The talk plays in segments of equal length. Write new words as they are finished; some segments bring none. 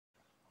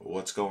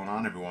What's going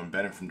on, everyone?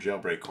 Bennett from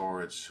Jailbreak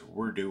Cards.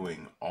 We're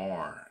doing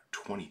our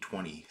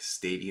 2020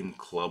 Stadium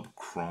Club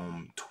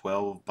Chrome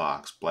 12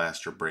 box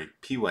blaster break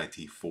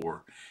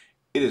PYT4.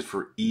 It is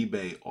for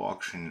eBay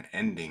auction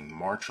ending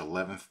March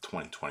 11th,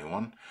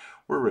 2021.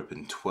 We're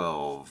ripping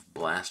 12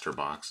 blaster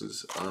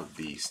boxes of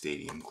the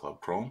Stadium Club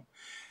Chrome.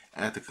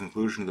 At the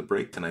conclusion of the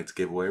break, tonight's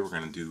giveaway, we're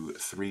going to do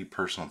 3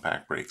 personal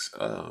pack breaks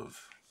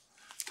of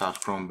Topps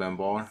Chrome Ben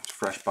Baller. It's a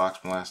fresh box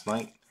from last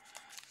night.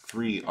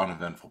 3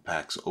 uneventful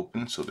packs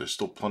open, so there's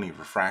still plenty of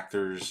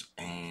refractors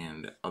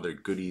and other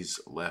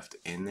goodies left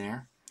in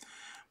there.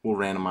 We'll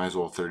randomize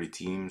all 30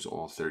 teams.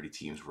 All 30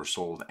 teams were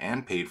sold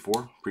and paid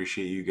for.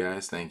 Appreciate you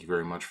guys. Thank you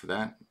very much for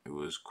that. It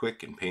was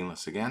quick and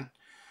painless again.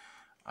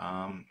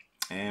 And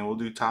we'll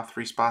do top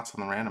 3 spots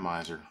on the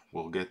randomizer.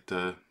 We'll get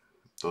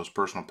those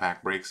personal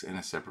pack breaks in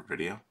a separate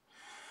video.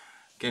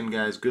 Again,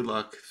 guys, good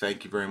luck.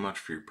 Thank you very much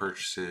for your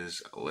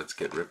purchases. Let's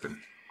get ripping.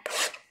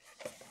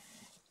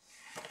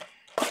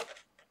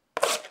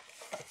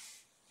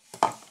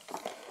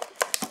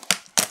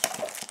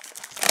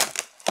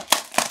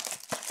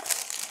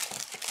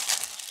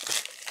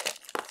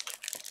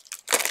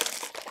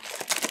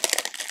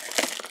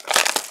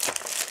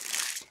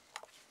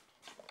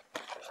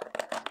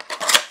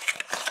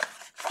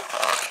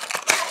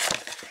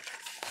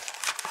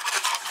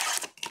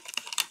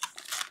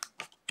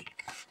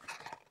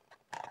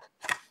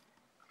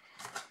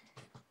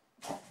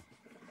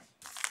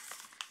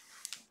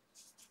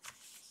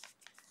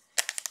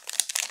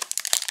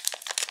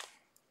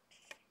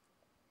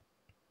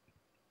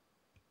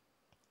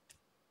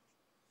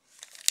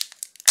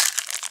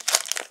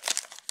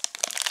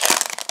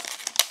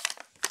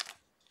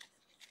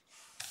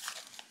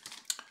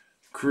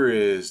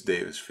 Chris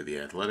Davis for the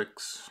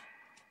Athletics.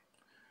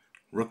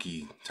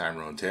 Rookie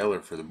Tyrone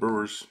Taylor for the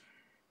Brewers.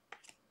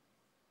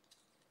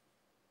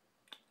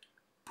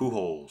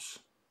 Pujols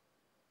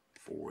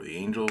for the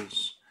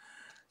Angels.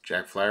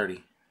 Jack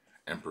Flaherty,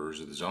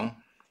 Emperors of the Zone.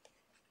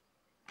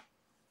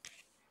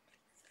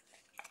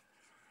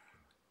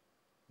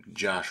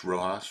 Josh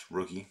Rojas,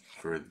 rookie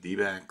for the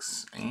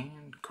D-backs.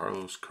 And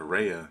Carlos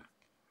Correa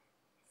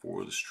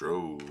for the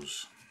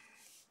Stros.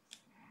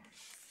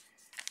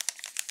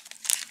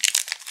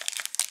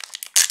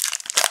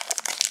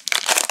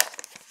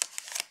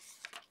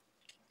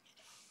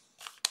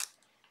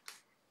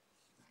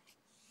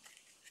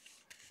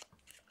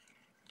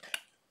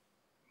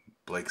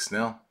 Blake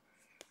Snell.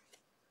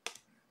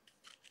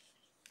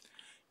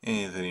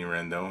 Anthony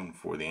Rendon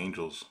for the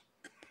Angels.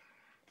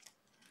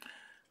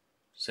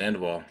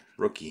 Sandoval,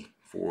 rookie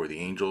for the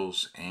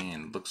Angels,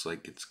 and looks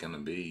like it's going to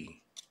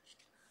be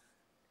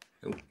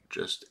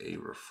just a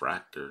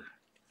refractor.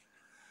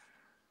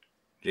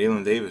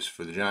 Jalen Davis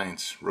for the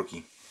Giants,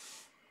 rookie.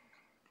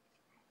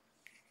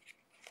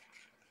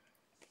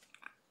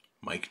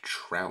 Mike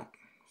Trout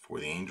for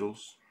the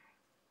Angels.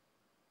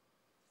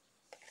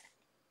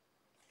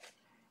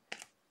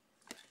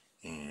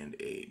 And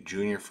a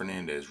Junior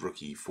Fernandez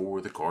rookie for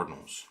the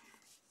Cardinals.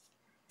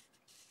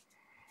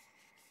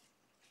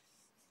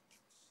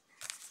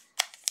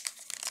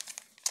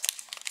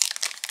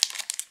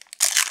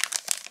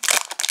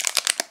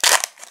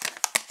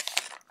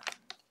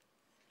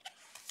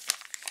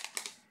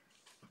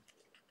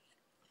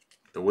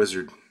 The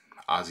Wizard,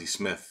 Ozzie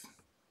Smith,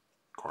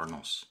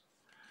 Cardinals.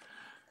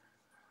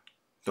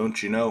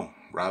 Don't you know,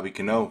 Robbie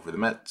Cano for the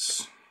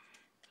Mets.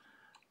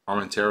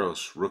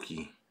 Armenteros,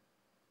 rookie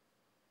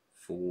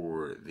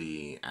for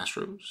the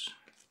Astros.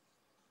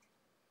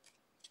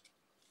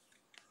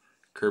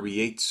 Kirby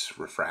Yates,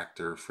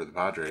 refractor for the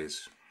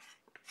Padres.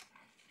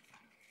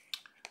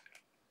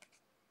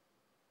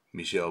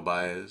 Michel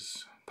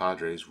Baez,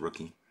 Padres,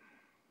 rookie.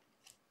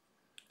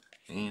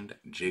 And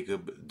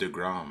Jacob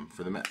deGrom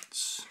for the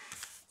Mets.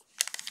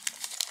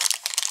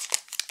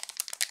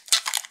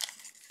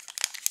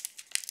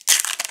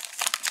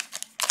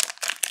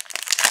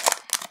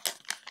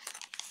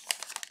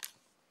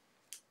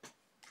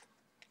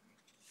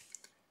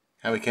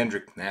 Howie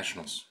Kendrick,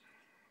 Nationals.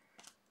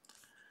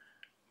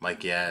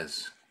 Mike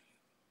Yaz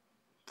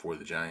for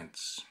the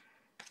Giants.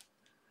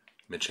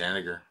 Mitch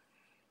Haniger.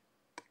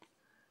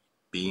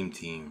 Beam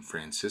Team,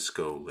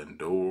 Francisco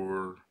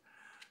Lindor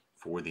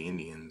for the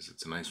Indians.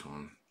 It's a nice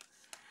one.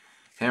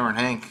 Hammer and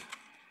Hank.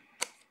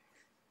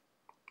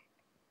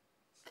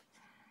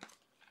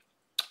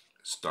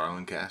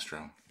 Starlin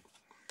Castro.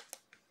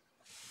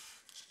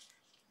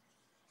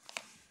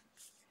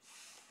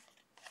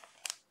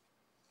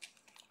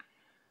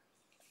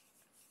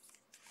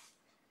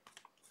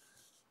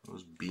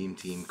 Those Beam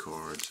Team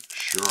cards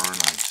sure are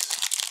nice.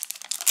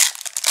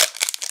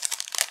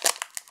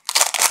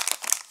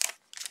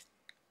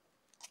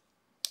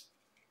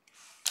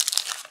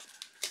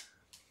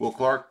 Will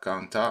Clark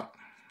on top,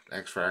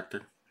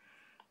 X-Factor.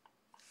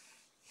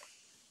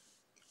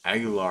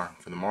 Aguilar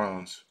for the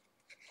Marlins.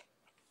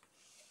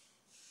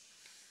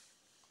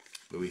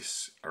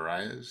 Luis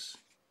Arias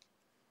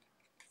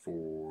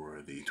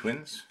for the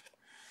Twins.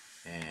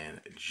 And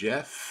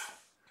Jeff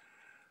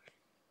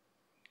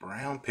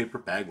Brown Paper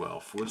Bagwell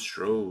for the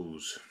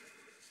Stros.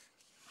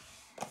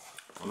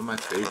 One of my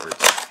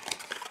favorites.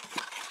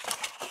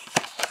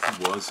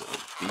 He was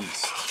a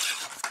beast.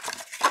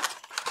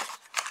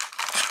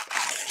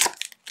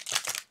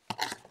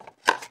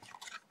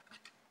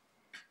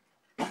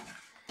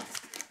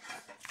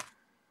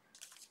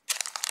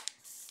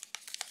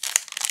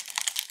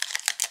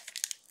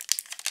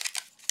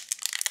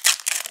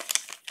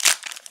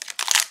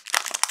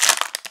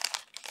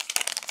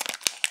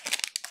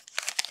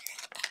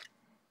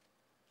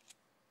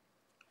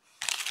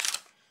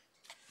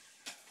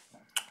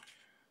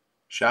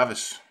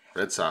 Chavez,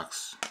 Red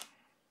Sox.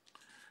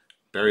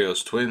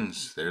 Barrios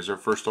Twins. There's our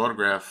first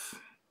autograph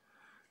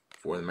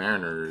for the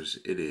Mariners.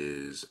 It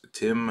is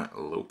Tim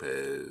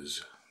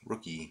Lopez,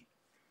 rookie.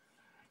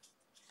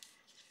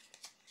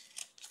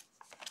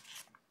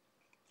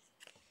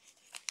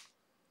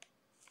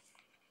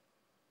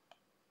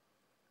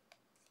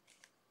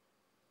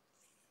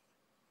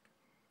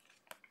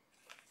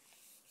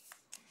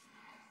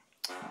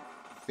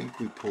 I think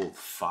we pulled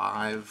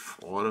 5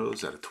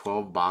 autos out of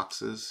 12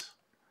 boxes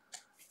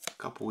a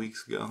couple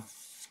weeks ago.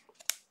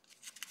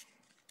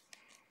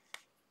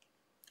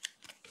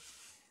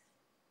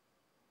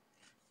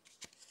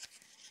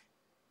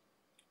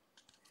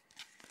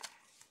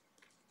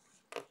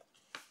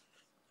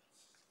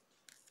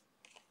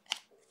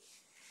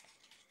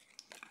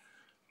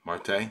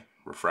 Marte,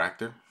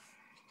 refractor.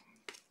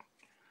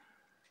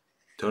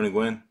 Tony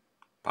Gwynn,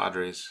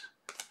 Padres.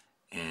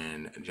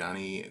 And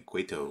Johnny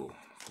Cueto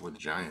for the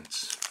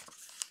Giants.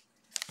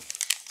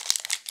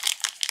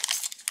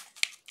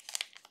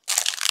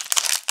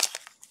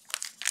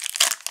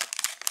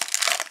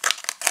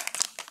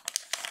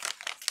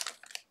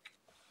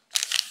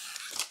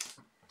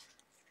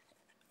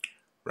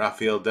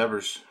 Rafael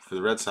Devers for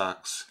the Red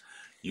Sox.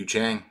 Yu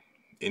Chang,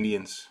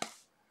 Indians.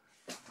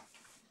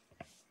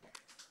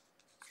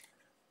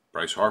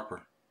 Bryce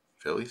Harper,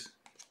 Phillies.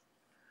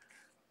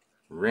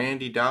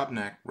 Randy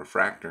Dobnak,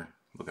 refractor.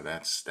 Look at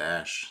that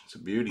stash. It's a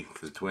beauty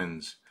for the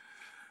Twins.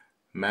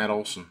 Matt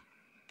Olson,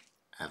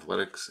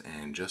 Athletics.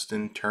 And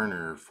Justin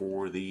Turner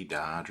for the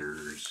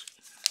Dodgers.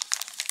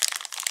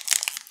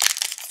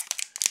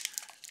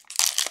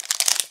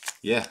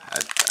 Yeah,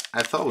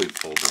 I thought we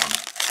pulled one,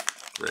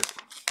 Rick.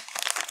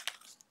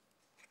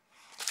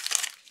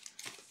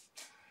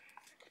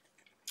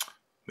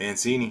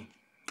 Mancini,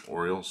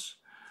 Orioles.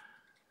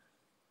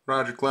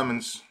 Roger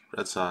Clemens,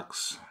 Red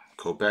Sox.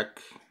 Kopech.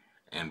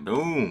 And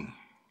boom,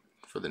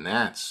 for the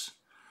Nats,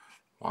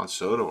 Juan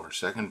Soto, our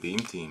second beam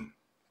team.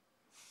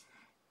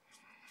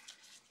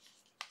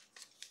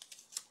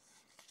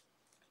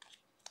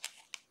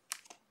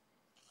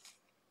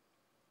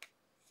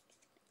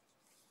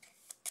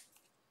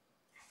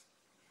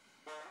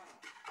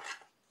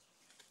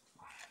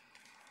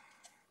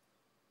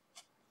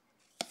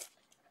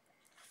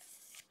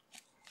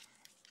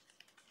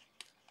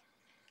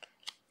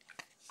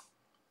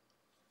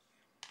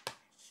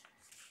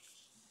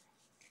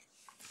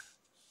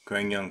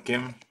 Kwang Young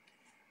Kim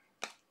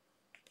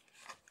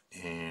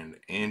and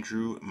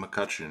Andrew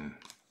McCutchen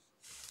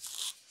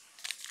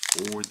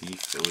for the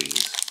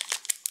Phillies.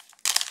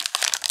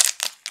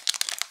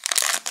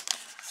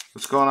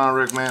 What's going on,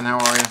 Rick, man? How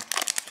are you?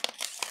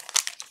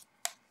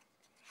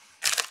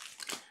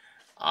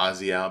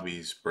 Ozzy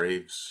Albies,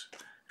 Braves.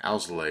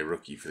 Alzolay,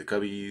 rookie for the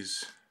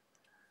Cubbies.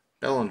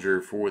 Bellinger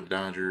for the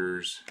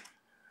Dodgers.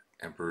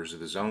 Emperors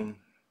of the Zone.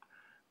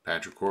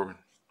 Patrick Corbin.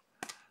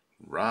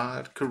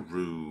 Rod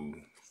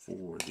Carew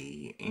for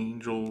the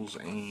Angels,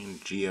 and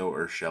Gio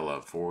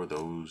Urshela for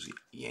those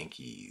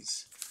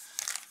Yankees.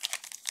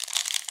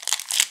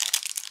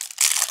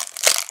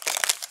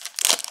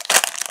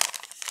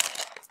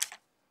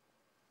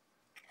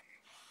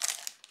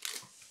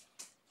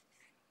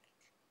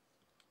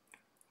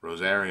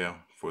 Rosario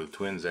for the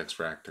Twins,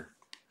 X-Fractor.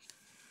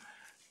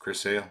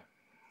 Chris Hale,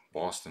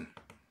 Boston.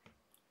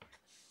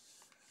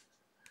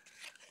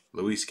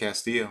 Luis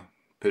Castillo,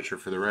 pitcher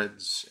for the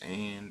Reds,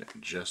 and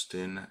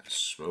Justin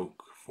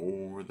Smoke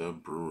for the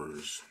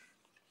Brewers.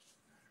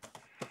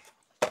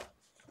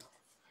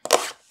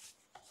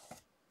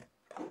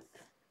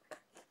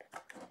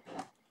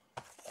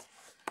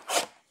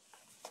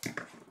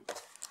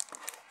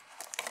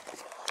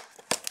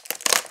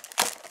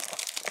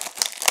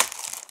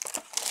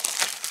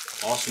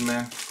 Awesome,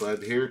 man.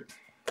 Glad to hear it.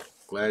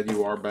 Glad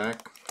you are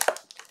back.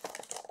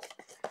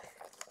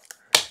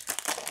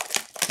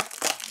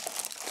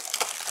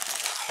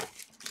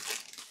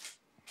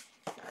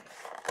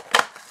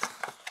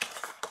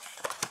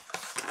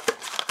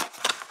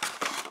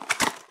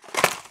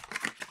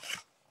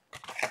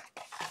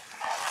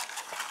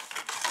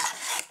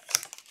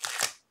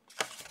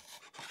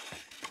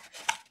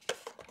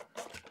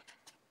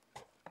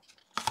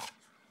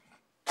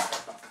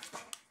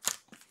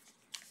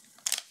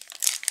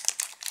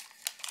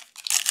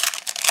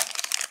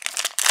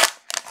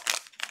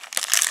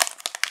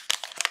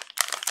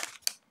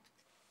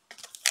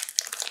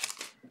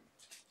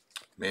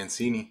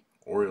 Mancini,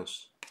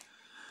 Orioles.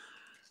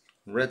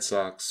 Red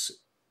Sox,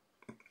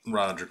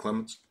 Roger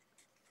Clemens.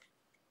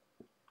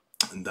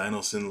 And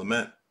Dinelson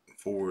Lamet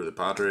for the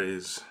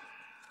Padres.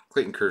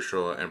 Clayton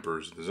Kershaw,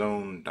 Emperors of the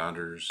Zone,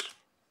 Dodgers.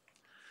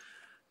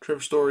 Trevor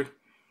Story,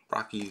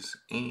 Rockies,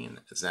 and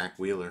Zach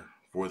Wheeler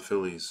for the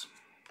Phillies.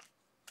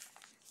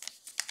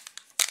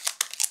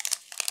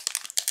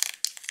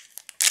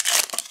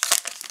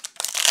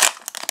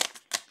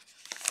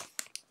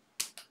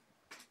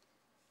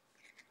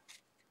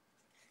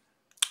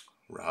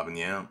 Robin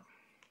Yount,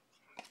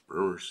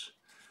 Brewers.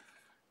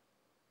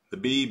 The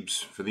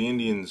Beebs for the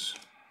Indians.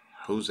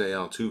 Jose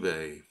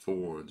Altuve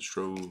for the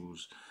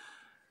Stros.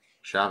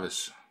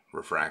 Chavez,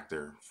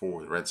 Refractor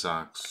for the Red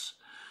Sox.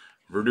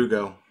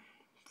 Verdugo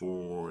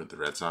for the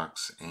Red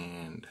Sox.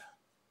 And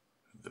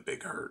the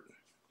Big Hurt,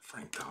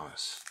 Frank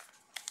Thomas.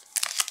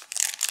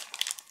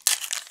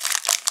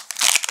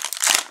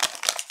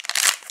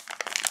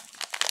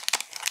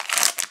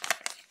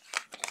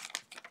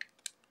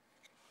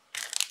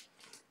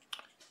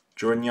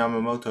 Jordan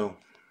Yamamoto,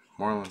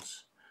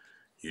 Marlins.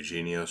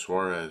 Eugenio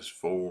Suarez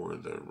for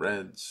the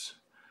Reds.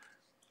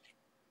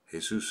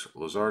 Jesus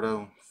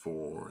Luzardo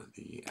for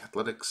the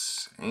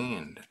Athletics.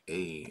 And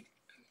a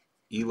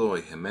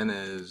Eloy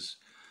Jimenez.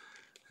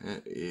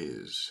 That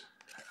is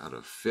out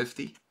of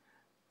 50.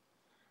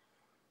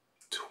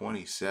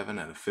 27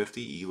 out of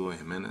 50. Eloy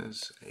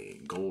Jimenez, a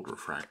gold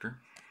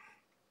refractor.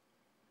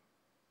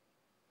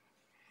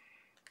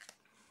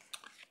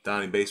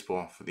 Donnie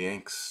Baseball for the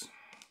Yanks.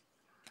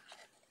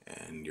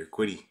 And your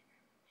Quiddy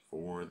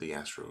for the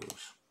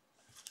Astros.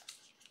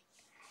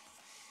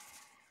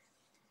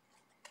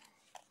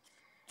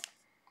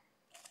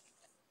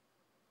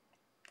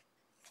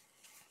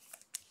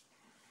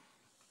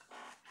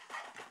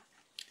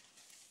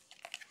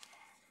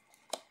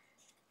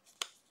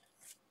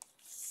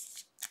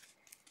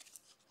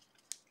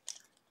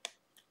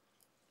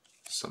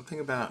 Something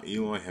about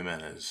Eloy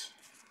Jimenez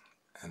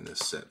and this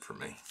set for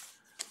me. I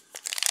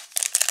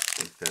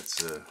think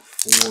that's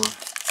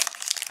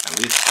at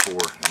least 4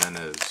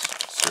 Jimenez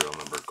serial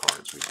number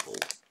cards we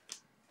pulled.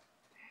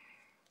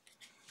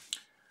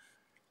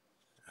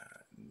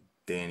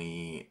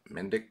 Danny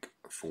Mendick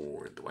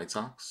for the White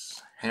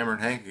Sox. Hammer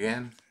and Hank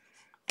again.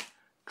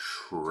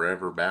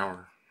 Trevor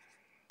Bauer.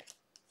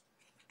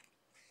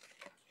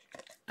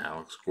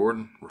 Alex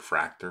Gordon,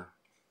 refractor,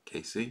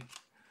 KC.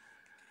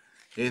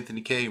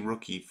 Anthony K,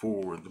 rookie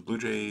for the Blue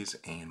Jays.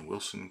 And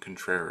Wilson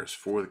Contreras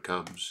for the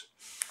Cubs.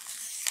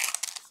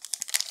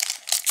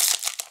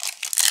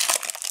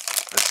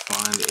 Let's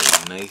find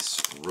a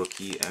nice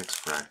rookie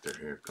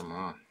X-Fractor here. Come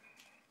on.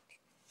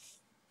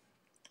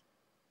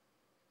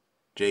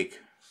 Jake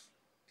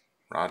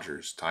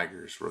Rogers,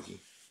 Tigers, rookie.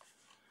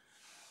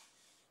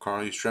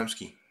 Carl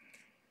Yastrzemski,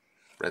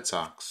 Red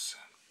Sox.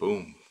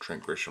 Boom.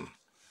 Trent Grisham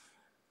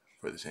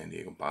for the San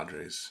Diego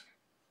Padres.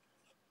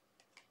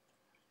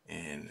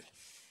 And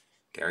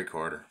Gary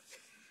Carter.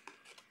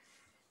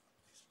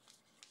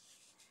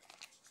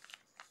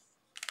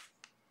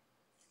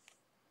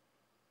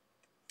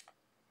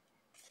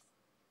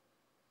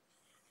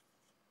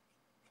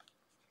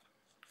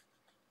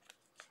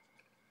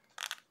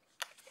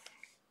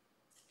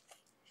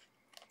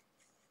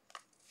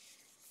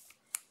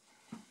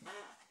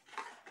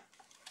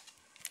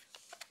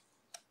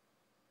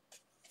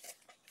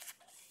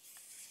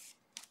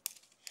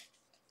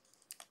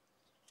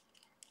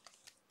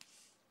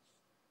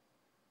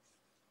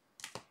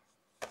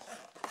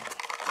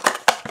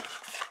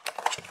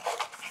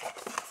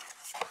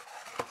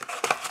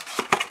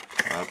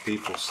 A lot of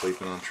people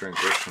sleeping on Trent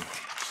Grisham.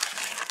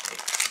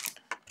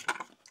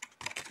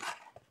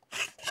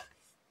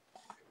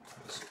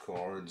 These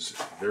cards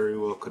very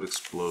well could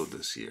explode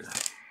this year.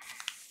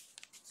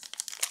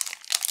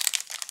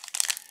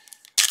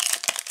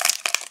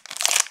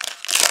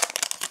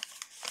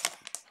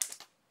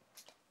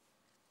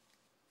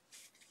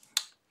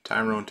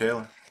 Tyrone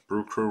Taylor,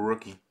 Brew Crew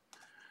rookie.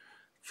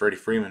 Freddie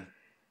Freeman.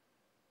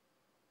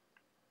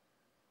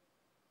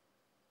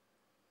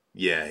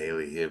 Yeah,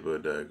 Haley, he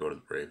would go to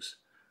the Braves.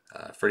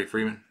 Freddie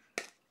Freeman.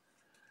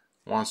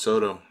 Juan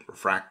Soto,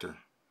 refractor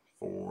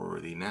for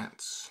the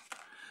Nats.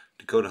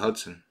 Dakota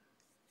Hudson.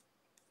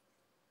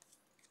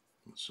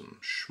 With some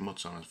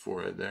schmutz on his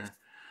forehead there.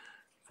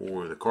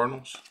 For the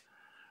Cardinals.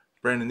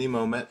 Brandon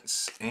Nimmo,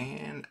 Mets.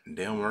 And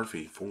Dale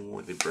Murphy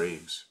for the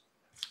Braves.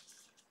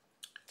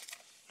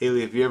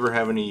 Haley, if you ever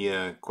have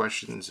any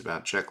questions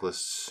about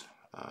checklists,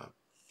 I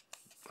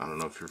don't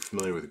know if you're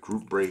familiar with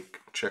Group Break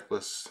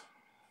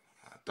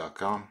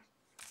Checklist.com.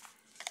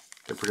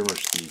 They're pretty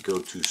much the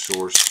go-to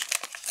source.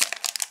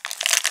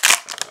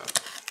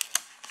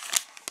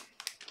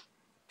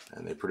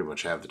 And they pretty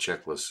much have the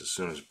checklist as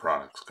soon as the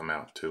products come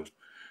out, too.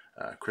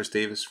 Chris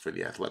Davis for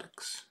the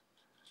Athletics.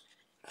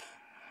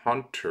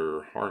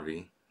 Hunter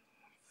Harvey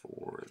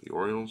for the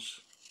Orioles.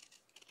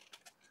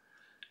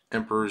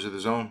 Emperors of the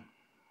Zone,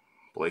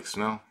 Blake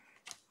Snell.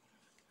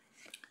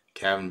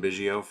 Kevin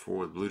Biggio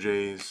for the Blue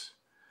Jays.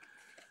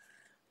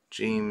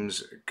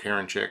 James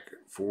Karinchak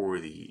for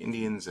the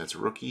Indians, that's a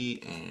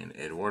rookie. And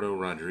Eduardo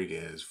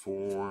Rodriguez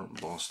for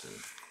Boston.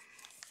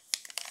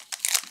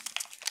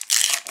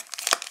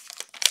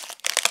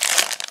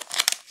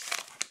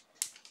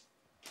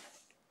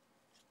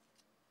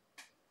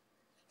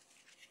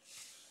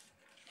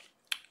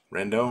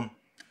 Rendon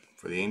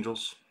for the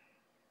Angels.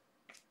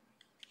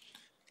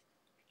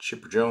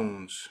 Chipper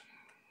Jones,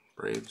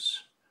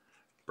 Braves.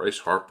 Bryce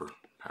Harper,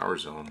 Power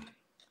Zone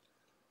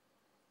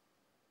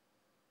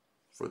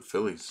for the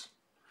Phillies.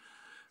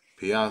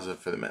 Piazza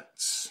for the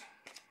Mets.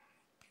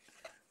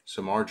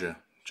 Samardzija,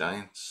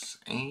 Giants.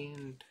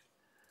 And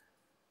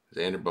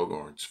Xander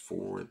Bogaerts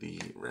for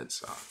the Red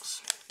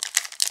Sox.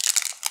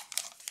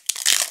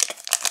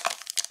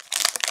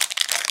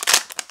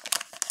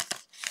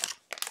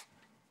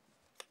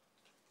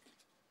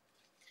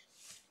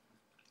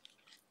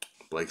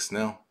 Blake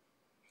Snell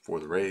for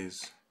the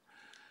Rays.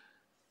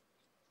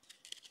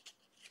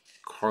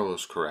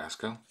 Carlos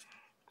Carrasco.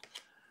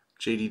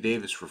 J.D.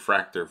 Davis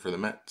refractor for the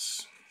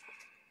Mets.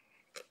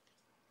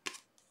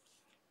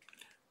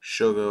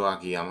 Shogo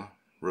Akiyama,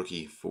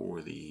 rookie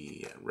for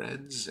the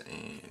Reds.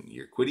 And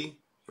Urquidy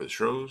for the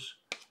Stros.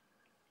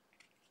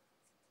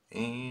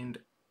 And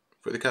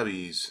for the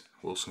Cubbies,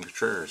 Wilson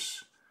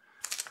Contreras.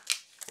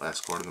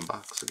 Last card in the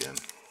box again.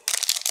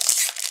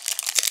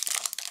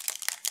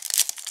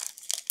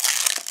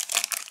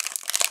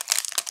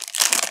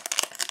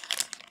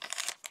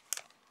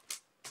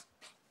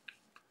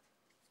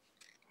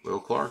 Will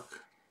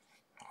Clark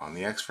on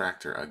the X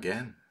Factor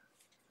again.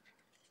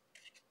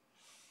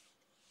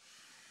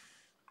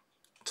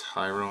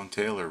 Tyrone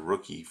Taylor,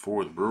 rookie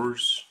for the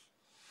Brewers.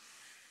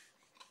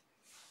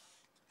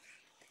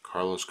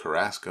 Carlos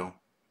Carrasco,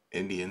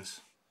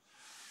 Indians.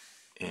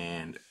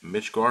 And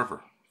Mitch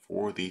Garver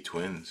for the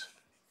Twins.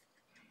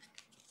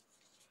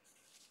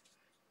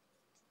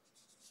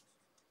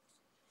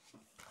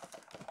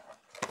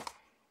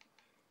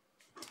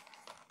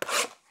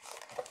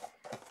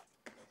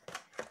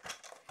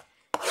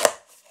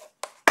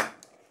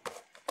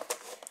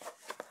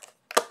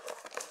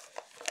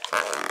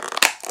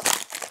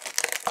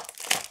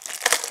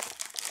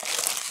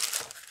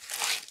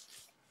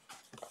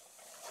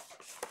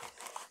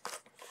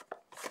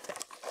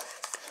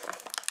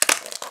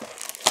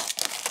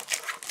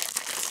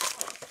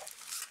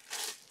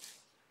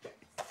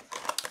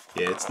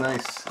 Yeah, it's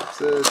nice.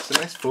 It's a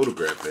nice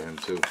photograph of him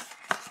too.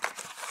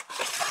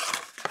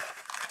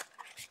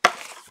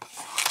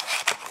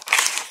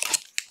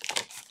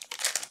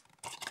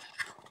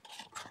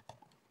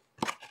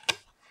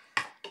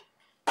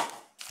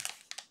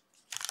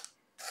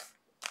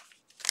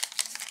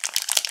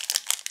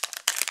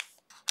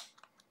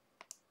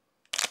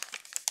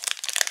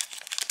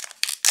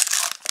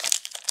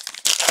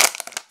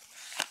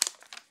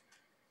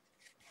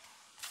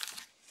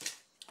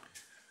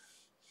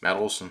 Matt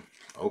Olson,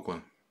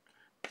 Oakland.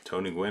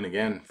 Tony Gwynn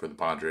again for the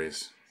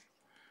Padres.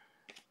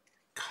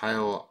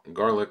 Kyle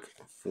Garlick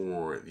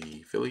for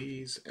the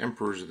Phillies.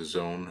 Emperors of the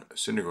Zone,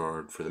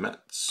 Syndergaard for the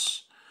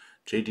Mets.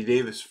 J.D.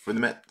 Davis for the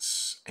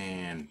Mets.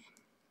 And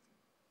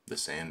the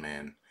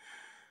Sandman,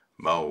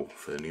 Mo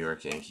for the New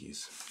York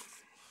Yankees.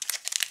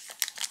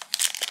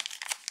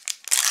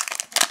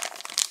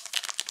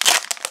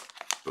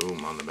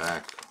 Boom on the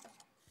back.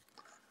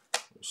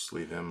 We'll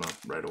sleeve him up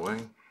right away.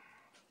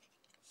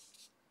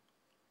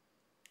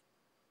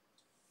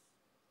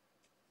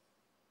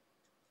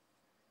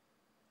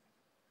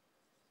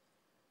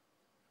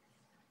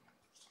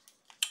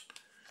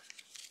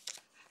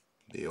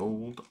 The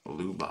old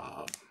Lou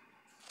Bob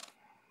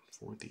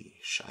for the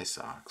Shy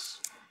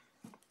Sox.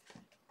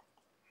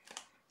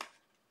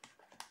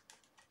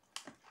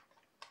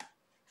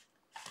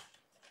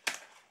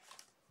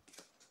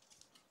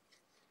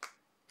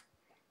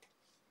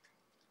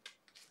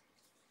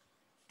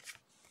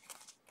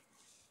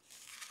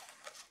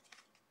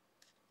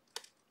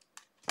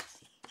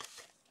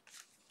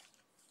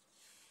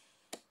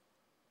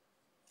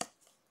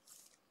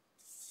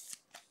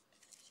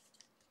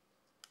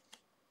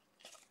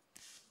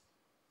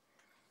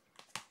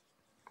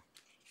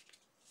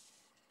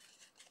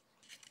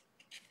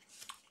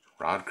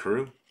 Rod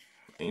Carew,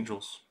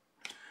 Angels.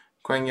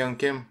 Kwang Young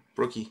Kim,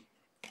 rookie.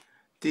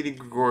 Didi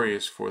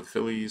Gregorius for the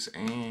Phillies.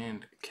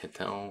 And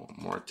Ketel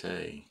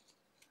Marte,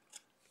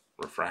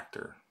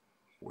 refractor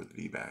for the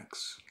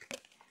D-backs.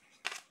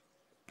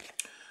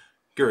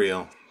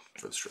 Gurriel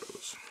for the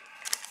Stros.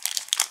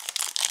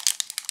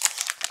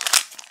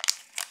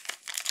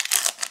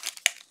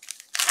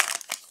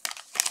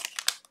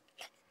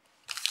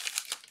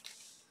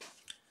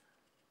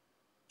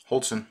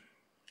 Holtzen,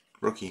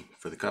 rookie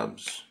for the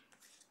Cubs.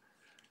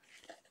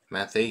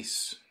 Matt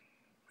Ace,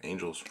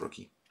 Angels,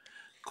 rookie.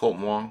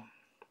 Colton Wong.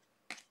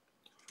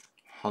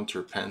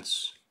 Hunter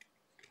Pence,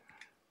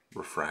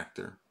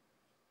 refractor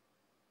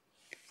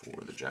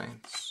for the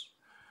Giants.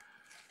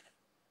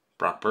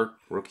 Brock Burke,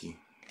 rookie,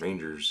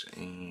 Rangers.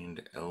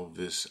 And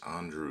Elvis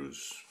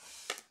Andrus,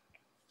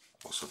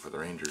 also for the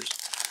Rangers.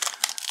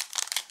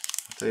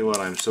 I'll tell you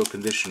what, I'm so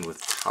conditioned with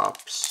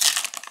Topps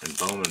and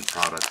Bowman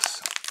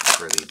products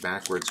for the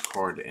backwards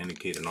card to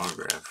indicate an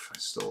autograph. I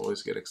still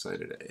always get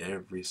excited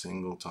every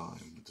single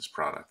time with this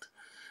product.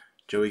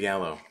 Joey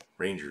Gallo,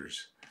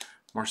 Rangers.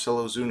 Marcell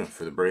Ozuna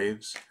for the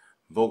Braves.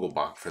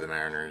 Vogelbach for the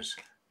Mariners.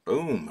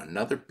 Boom,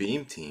 another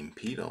beam team.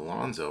 Pete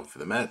Alonso for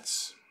the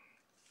Mets.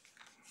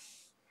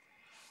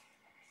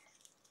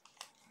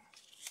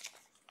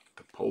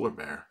 polar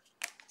bear.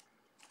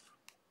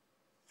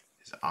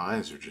 His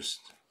eyes are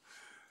just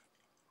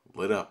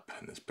lit up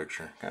in this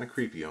picture. Kind of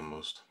creepy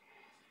almost.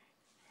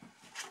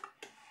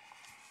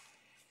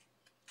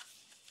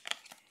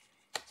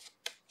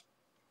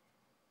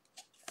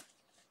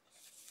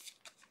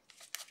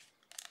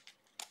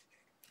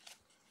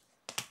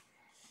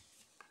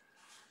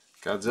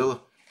 Godzilla,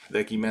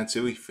 Hideki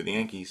Matsui for the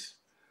Yankees.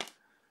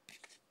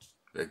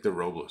 Victor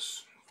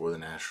Robles for the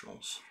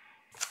Nationals.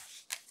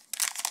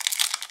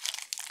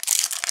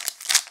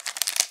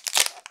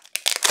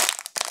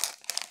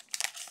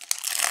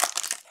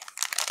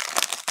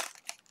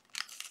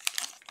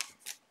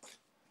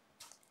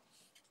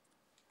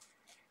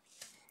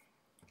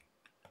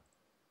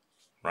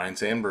 Ryan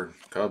Sandberg,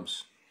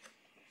 Cubs.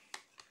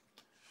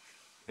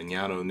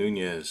 Renato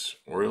Nunez,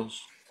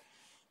 Orioles.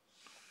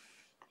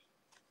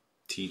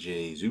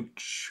 TJ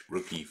Zeuch,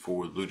 rookie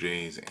for the Blue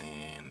Jays,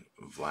 and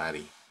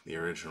Vladdy, the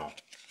original,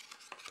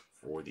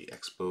 for the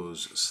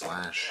Expos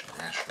 /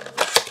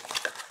 Nationals.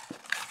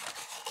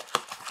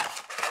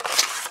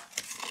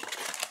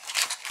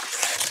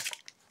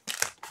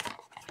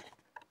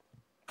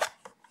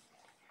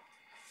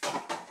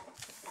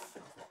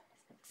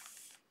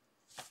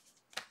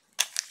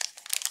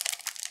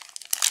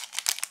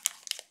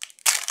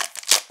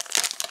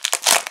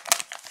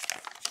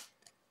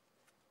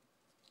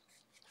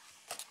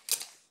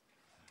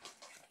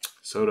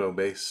 Soto,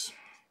 base.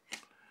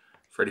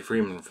 Freddie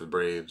Freeman for the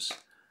Braves.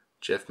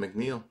 Jeff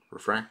McNeil,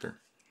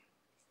 refractor.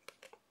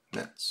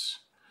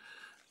 Mets.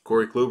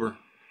 Corey Kluber.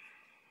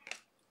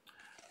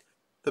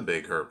 The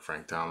Big Herb,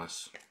 Frank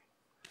Thomas.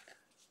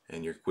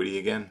 And your Quiddy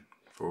again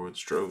for the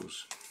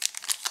Stros.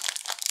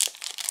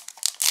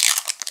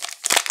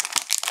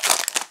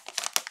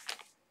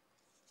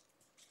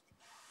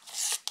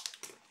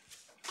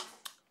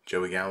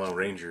 Joey Gallo,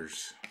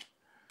 Rangers.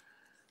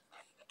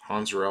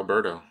 Hanser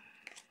Alberto.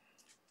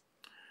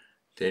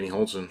 Danny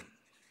Holtzen,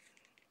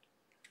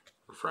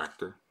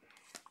 refractor.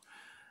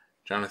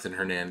 Jonathan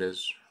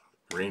Hernandez,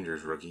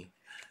 Rangers rookie.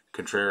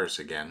 Contreras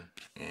again,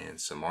 and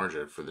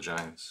Samardzija for the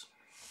Giants.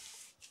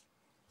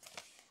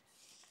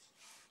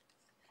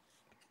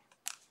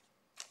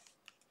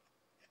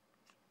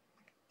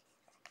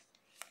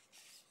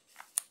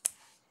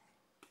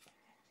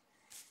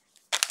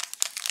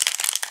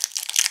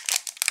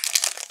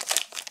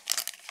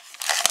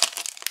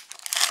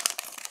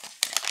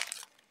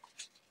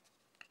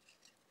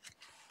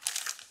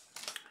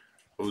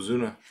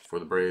 Ozuna for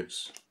the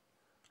Braves.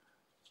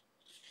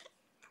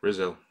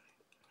 Rizzo.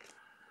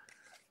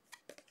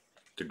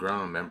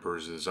 DeGrom,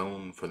 Emperor's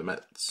Zone for the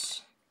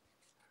Mets.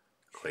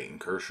 Clayton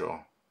Kershaw.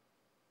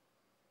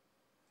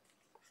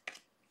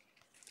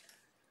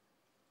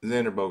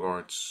 Xander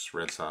Bogaerts,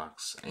 Red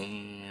Sox.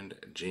 And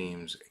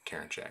James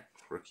Karinchak,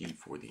 rookie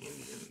for the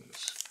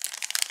Indians.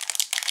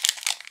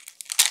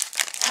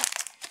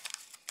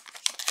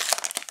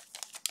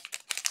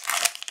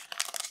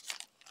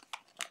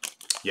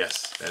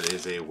 Yes, that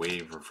is a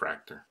wave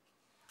refractor.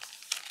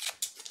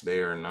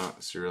 They are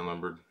not serial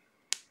numbered.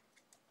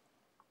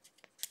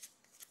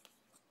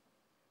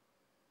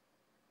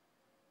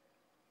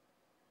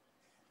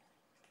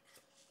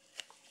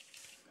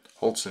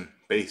 Holtzen,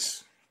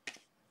 base.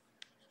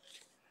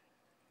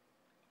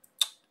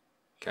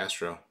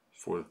 Castro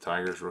for the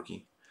Tigers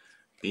rookie.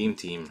 Beam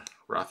team,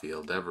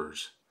 Rafael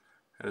Devers.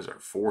 That is our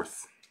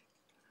fourth.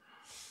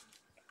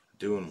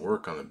 Doing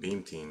work on the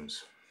beam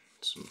teams.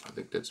 I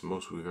think that's the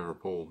most we've ever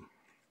pulled.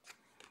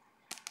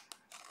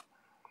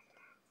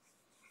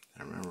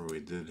 I remember we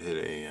did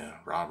hit a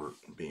Robert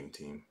beam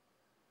team.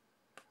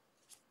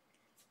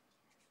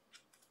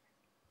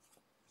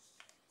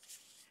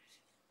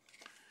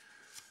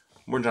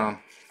 More John,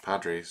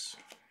 Padres.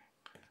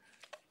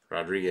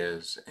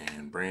 Rodriguez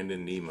and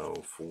Brandon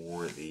Nemo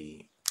for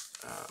the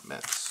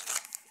Mets.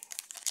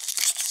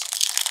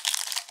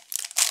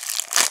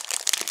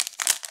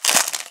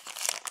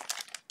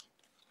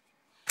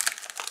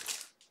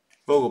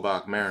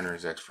 Vogelbach,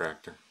 Mariners,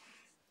 X-Fractor.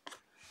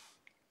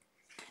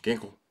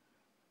 Ginkle.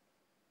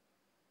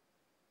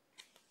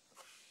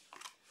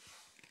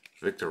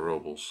 Victor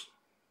Robles.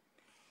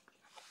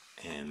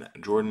 And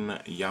Jordan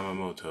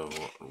Yamamoto,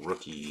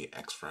 rookie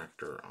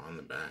X-Fractor on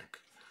the back.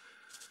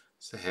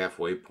 It's the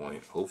halfway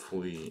point.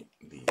 Hopefully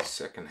the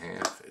second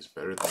half is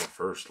better than the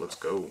first. Let's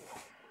go.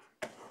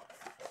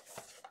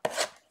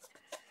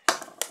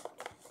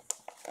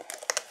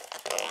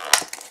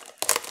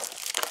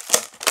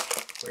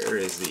 Where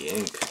is the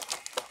ink?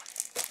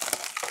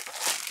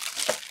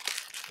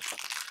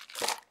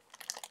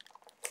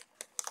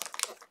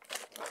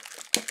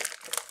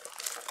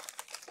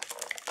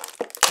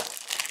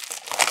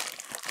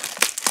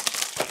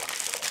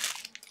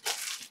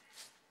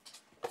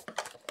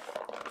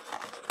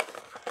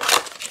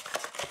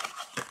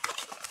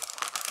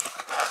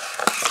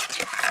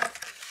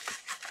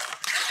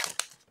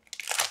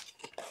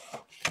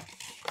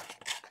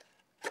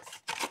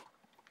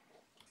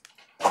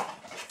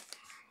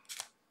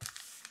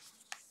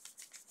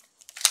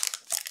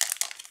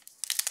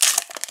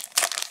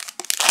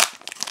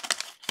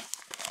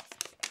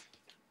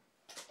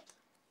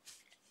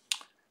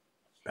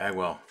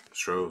 Bagwell,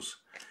 Strohs.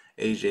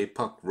 AJ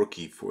Puck,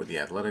 rookie for the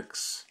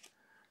Athletics.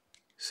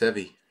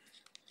 Sevy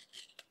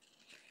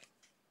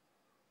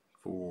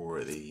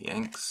for the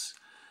Yanks.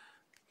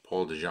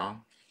 Paul DeJong,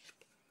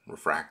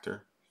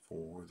 refractor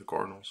for the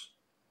Cardinals.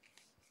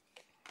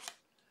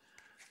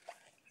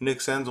 Nick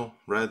Senzel,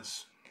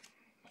 Reds.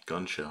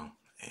 Gun Show.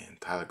 And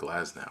Tyler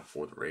Glasnow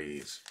for the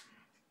Rays.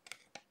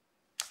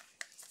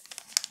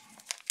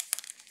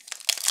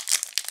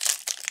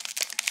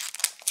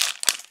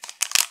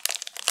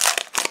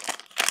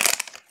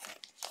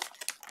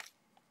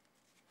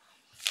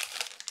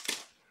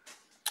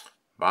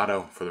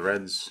 Votto for the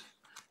Reds.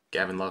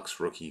 Gavin Lux,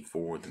 rookie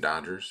for the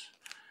Dodgers.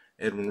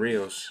 Edwin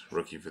Rios,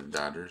 rookie for the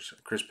Dodgers.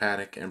 Chris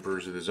Paddock,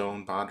 Emperors of the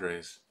Zone,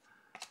 Padres.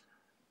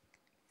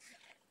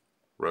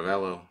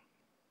 Ravello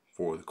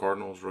for the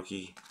Cardinals,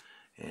 rookie.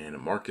 And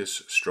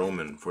Marcus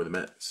Stroman for the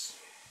Mets.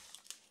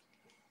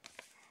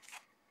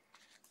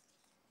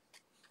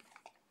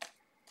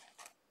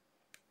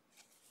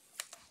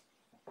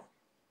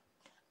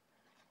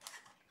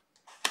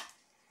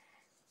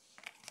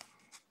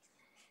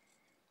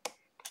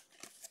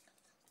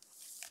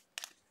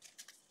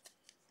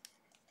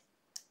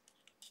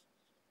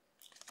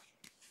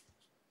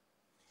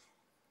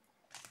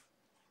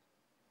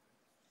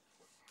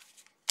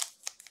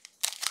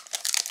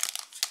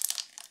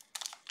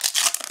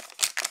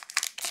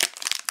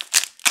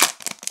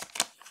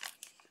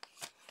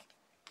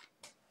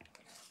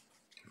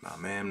 My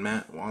man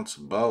Matt wants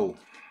a bow.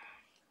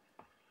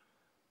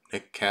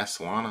 Nick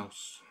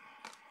Castellanos.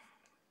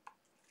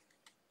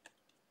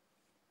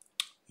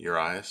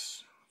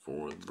 Urias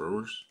for the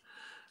Brewers.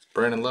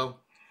 Brandon Lowe.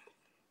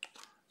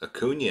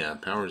 Acuna,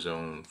 Power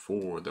Zone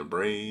for the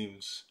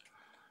Braves.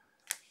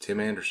 Tim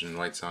Anderson,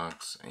 White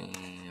Sox.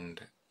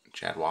 And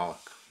Chad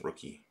Wallach,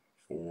 rookie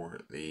for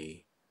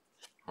the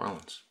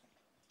Marlins.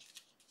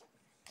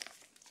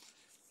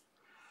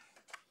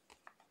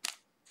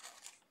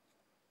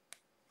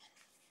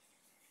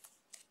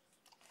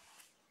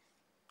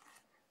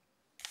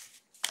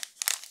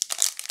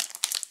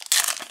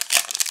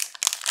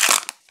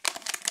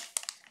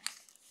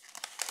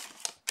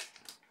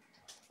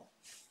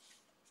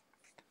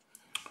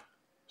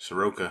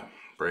 Soroka,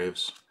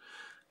 Braves.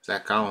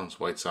 Zach Collins,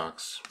 White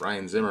Sox.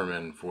 Ryan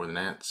Zimmerman for the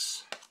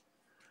Nats.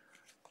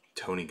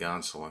 Tony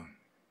Gonsolin,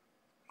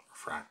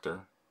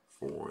 refractor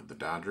for the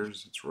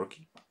Dodgers. It's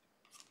rookie.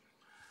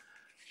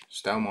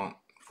 Stalmont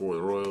for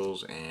the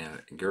Royals.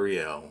 And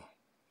Gurriel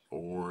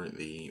for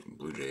the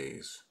Blue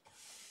Jays.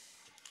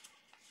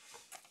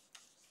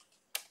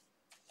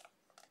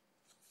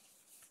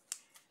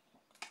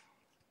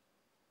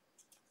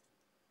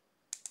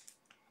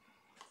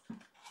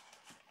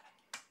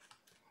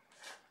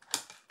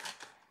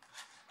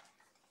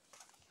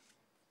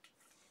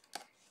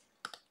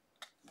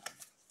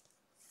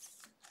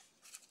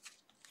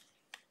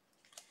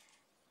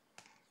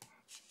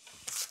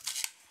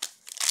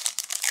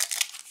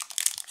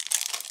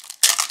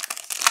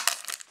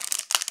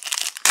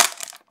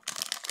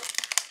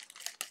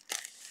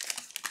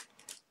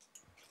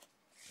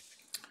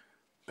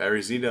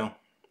 Barry Zito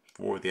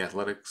for the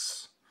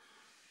Athletics.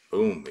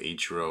 Boom,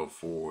 Ichiro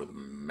for the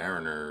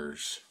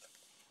Mariners.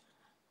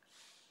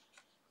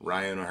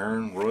 Ryan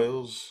O'Hearn,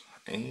 Royals.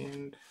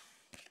 And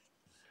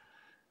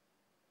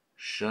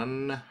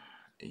Shun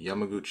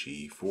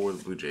Yamaguchi for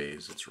the Blue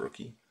Jays. It's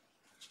rookie.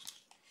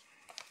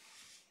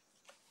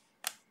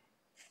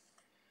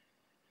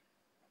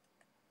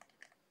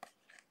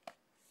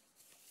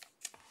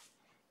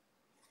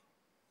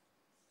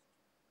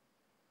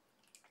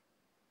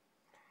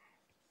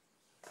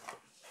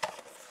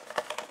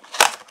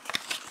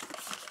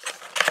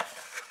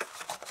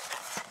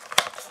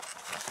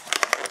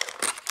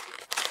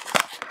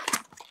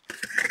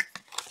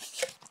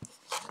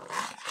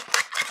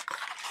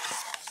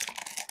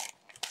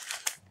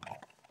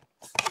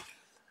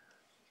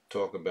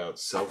 Talk about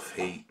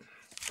self-hate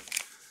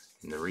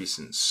and the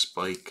recent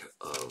spike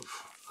of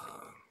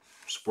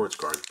sports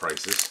card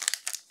prices.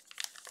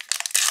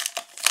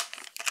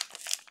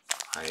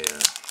 I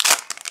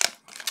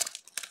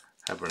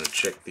happened to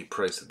check the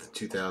price of the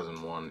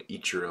 2001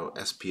 Ichiro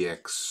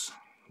SPX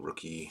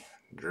rookie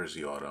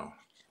jersey auto.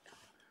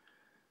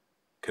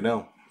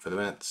 Cano for the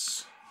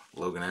Mets.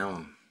 Logan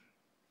Allen.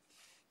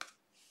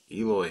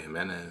 Eloy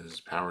Jimenez,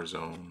 Power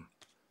Zone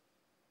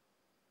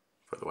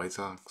for the White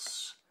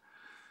Sox.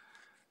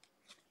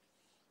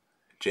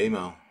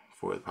 J-Mo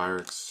for the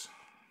Pirates.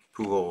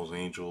 Pujols,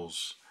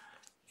 Angels.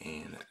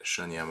 And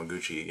Shun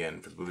Yamaguchi again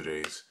for the Blue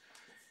Jays.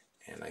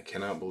 And I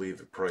cannot believe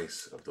the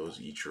price of those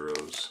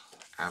Ichiros.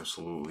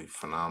 Absolutely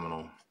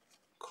phenomenal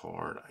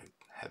card. I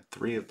had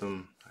 3 of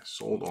them. I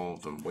sold all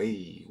of them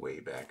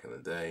way back in the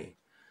day.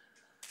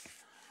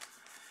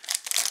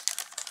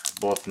 I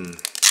bought them,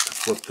 I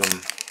flipped them.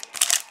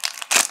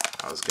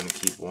 I was going to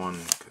keep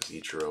one because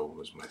Ichiro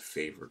was my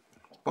favorite.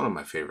 One of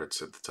my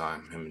favorites at the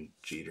time, him and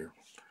Jeter.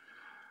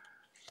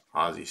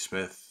 Ozzie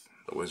Smith,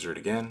 the Wizard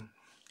again.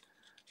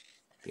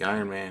 The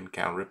Iron Man,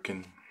 Cal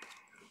Ripken.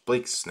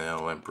 Blake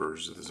Snell,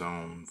 Emperors of the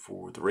Zone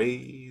for the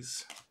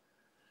Rays.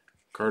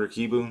 Carter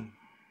Kieboom.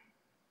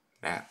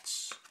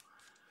 Nats.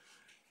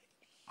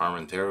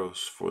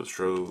 Armenteros for the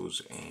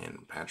Stros,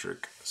 and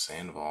Patrick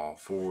Sandoval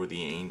for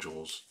the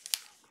Angels.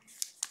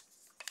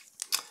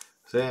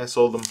 So yeah, I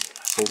sold them.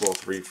 I sold all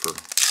three for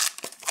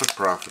quick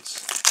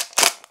profits.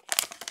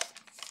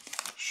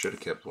 Should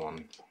have kept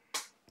one.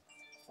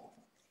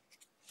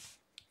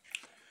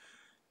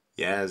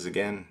 Yaz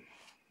again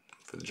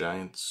for the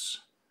Giants.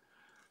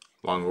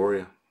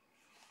 Longoria.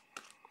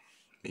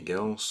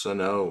 Miguel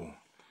Sano.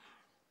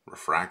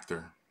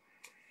 Refractor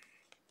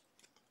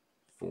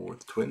for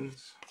the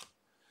Twins.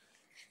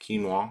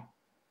 Quinoa.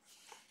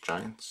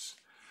 Giants.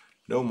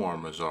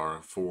 Nomar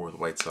Mazara for the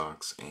White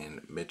Sox,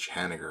 and Mitch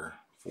Haniger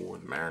for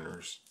the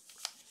Mariners.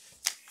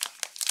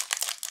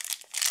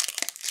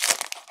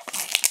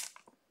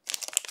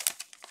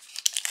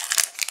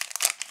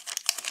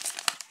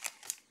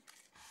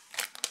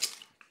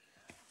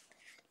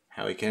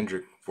 Howie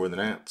Kendrick for the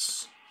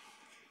Nats.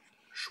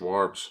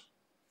 Schwarbs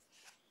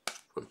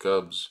for the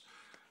Cubs.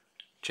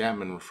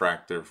 Chapman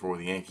Refractor for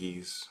the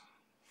Yankees.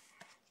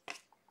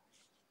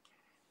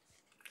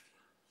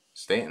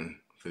 Stanton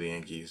for the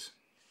Yankees.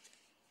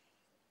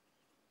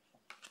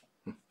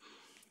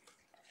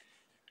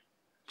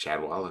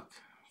 Chad Wallach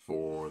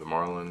for the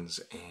Marlins,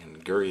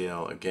 and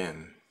Gurriel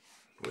again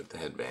with the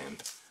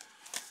headband.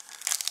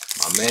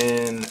 My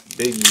man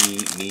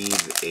Biggie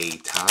needs a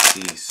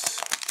Tatis.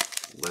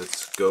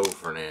 Let's go,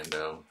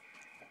 Fernando.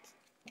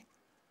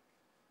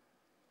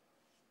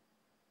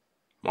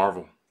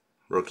 Marvel,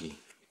 rookie,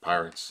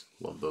 Pirates.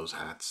 Love those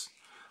hats.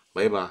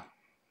 Leba.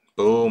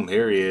 Boom,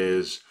 here he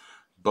is.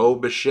 Bo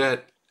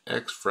Bichette,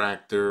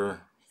 X-Fractor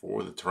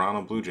for the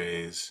Toronto Blue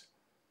Jays.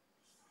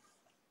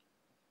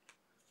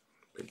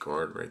 Big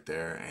card right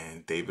there.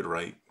 And David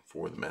Wright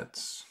for the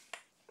Mets.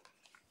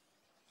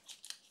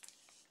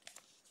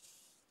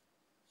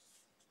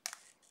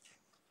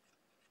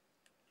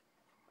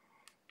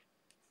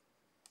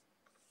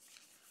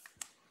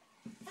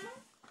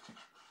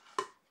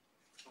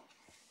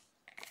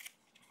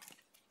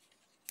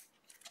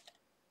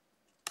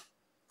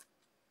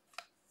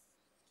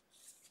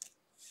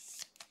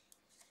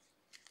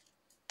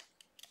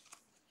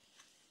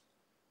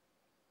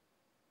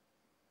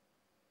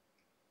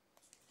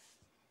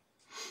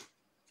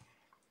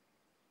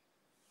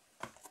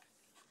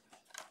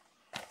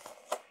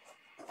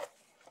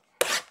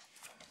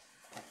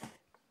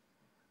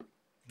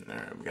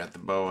 Alright, we got the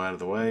Bo out of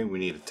the way. We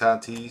need a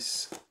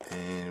Tatis,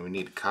 and we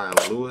need a Kyle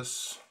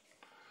Lewis.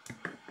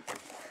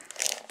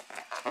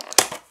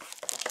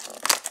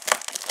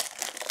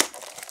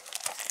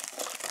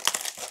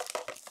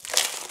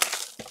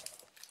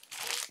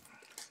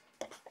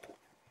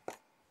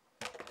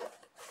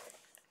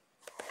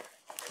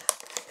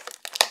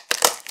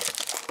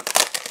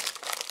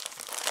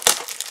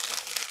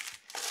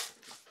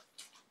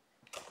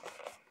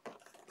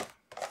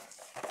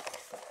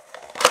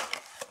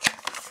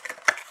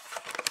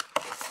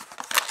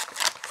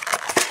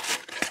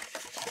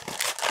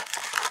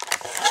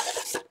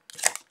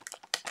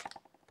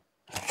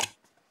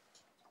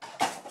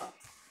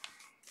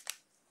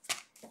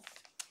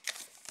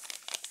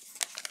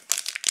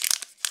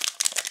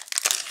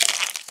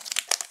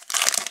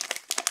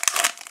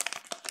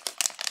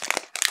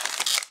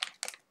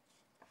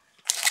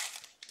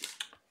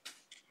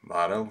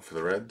 Votto for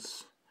the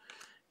Reds.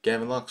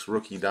 Gavin Lux,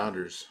 rookie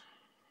Dodgers.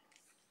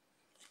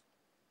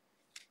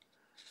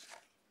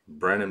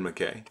 Brennan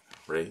McKay,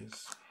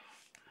 Rays.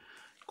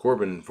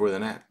 Corbin for the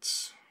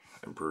Nats.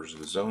 Emperors of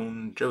the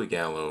Zone. Joey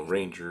Gallo,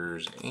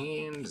 Rangers.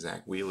 And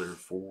Zach Wheeler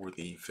for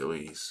the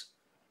Phillies.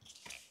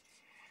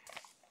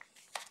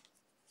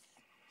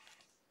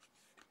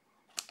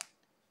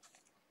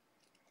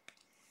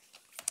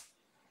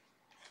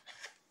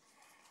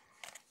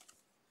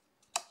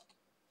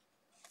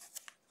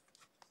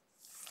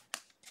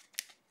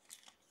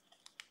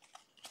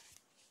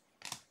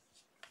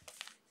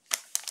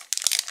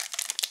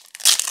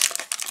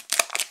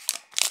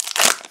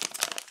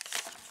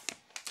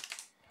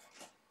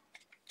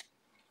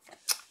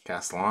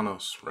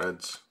 Castellanos,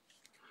 Reds.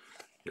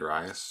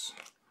 Urias.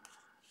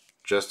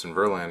 Justin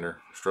Verlander,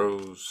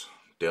 Stros.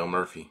 Dale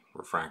Murphy,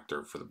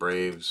 Refractor for the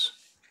Braves.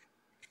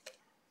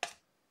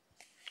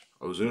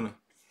 Ozuna,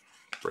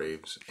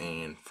 Braves.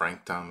 And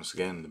Frank Thomas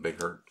again, the Big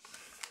Hurt.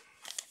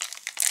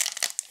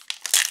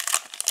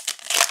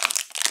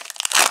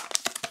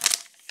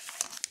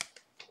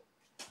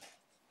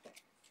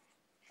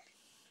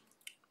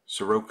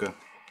 Soroka.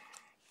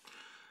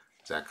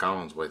 Zach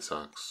Collins, White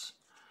Sox.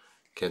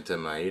 Kenta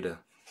Maeda.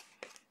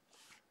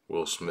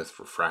 Will Smith,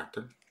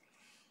 Refractor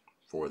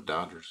for the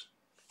Dodgers.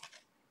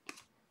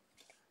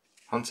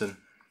 Hudson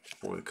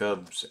for the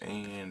Cubs,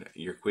 and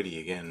Urquidy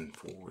again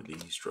for the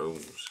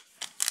Stros.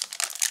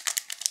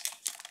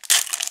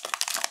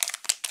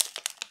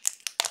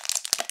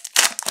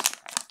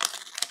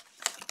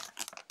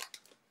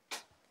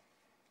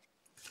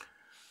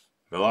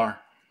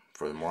 Villar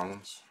for the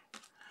Marlins.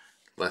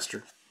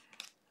 Lester.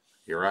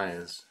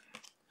 Urias.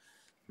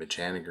 Mitch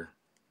Haniger,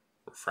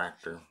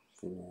 Refractor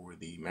for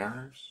the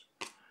Mariners.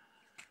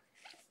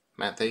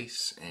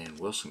 Mathis and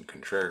Wilson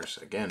Contreras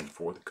again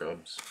for the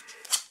Cubs.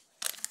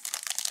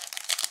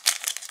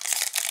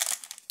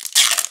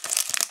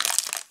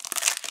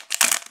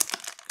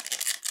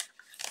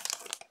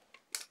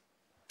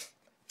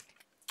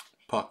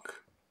 Puck,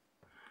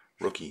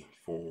 rookie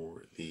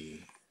for the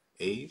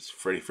A's.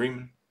 Freddie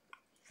Freeman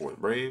for the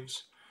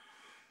Braves.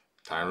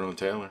 Tyrone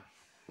Taylor,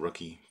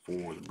 rookie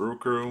for the Brew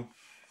Crew.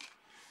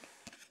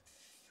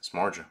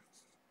 Smarja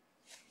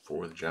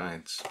for the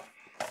Giants.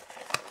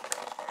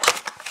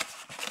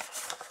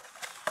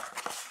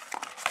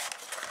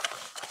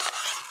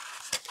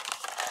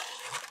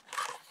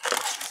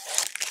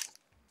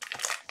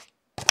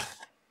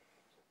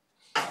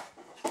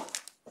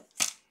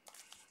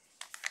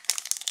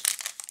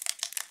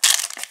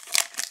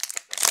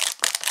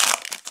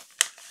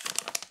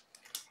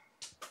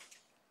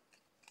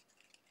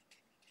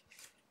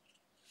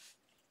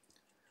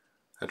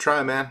 I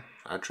try, man.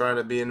 I try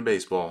to be into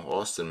baseball.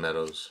 Austin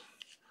Meadows,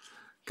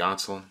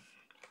 Gonsolin,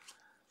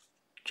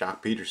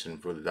 Jock Peterson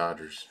for the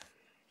Dodgers.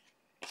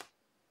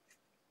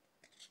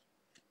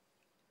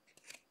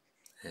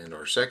 And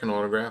our second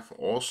autograph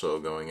also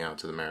going out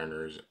to the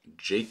Mariners,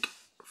 Jake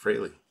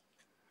Fraley.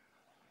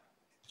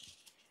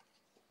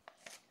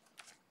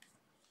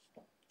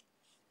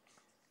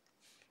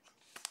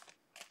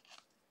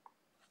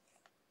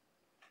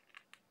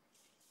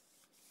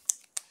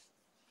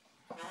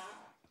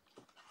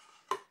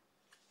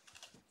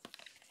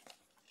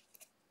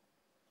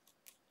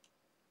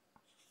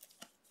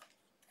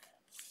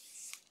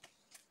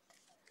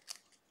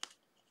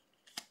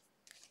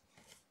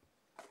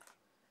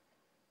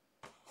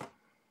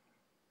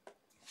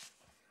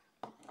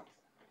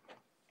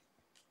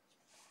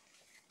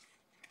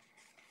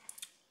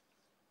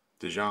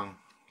 DeJong,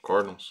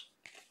 Cardinals.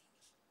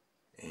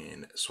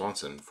 And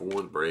Swanson for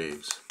the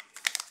Braves.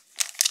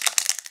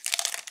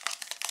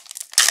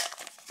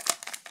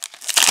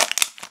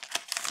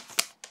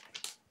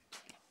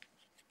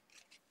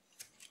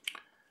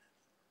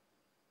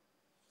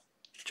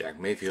 Jack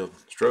Mayfield,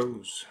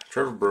 Strohs,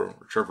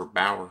 Trevor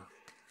Bauer,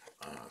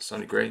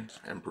 Sonny Gray,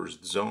 Emperor's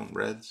Zone,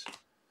 Reds.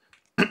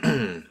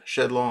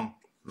 Shedlong,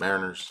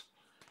 Mariners.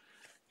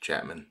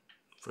 Chapman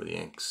for the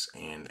Yanks,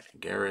 and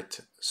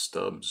Garrett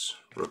Stubbs,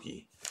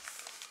 rookie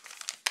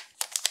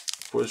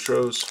for the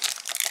Stros.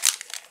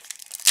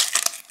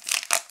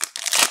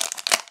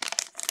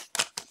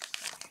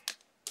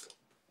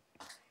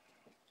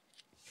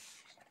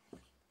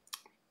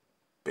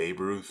 Babe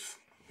Ruth,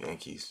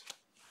 Yankees.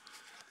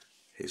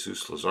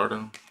 Jesus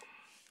Luzardo,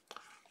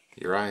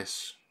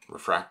 Urias,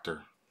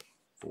 refractor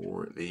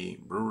for the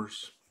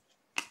Brewers.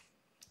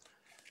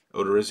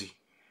 Odorizzi,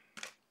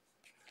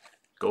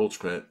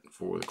 Goldschmidt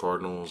for the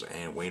Cardinals,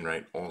 and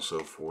Wainwright also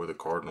for the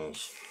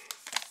Cardinals.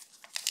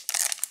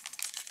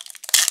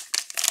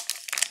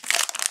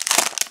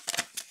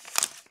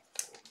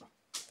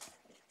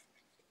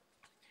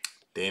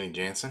 Danny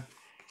Jansen,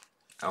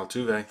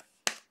 Altuve.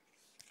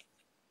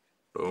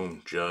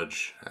 Boom,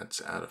 Judge. That's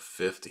out of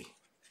 50.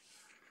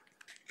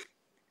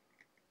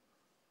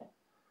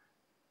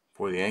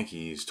 For the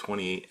Yankees,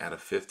 28 out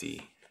of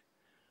 50.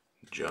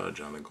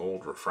 Judge on the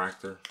gold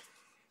refractor.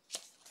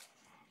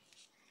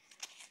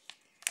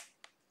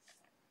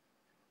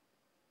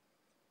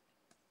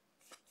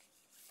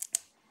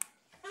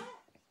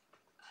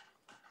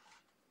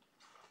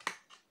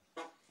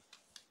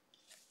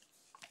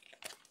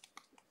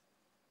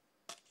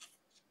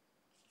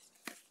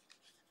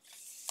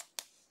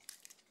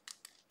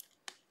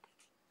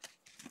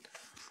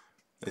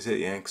 That's it,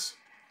 Yanks.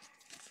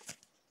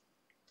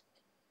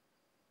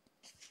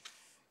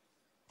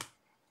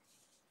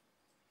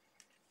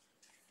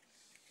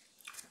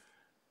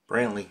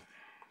 Brantley,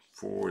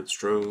 Ford,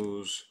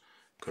 Stros,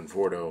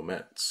 Conforto,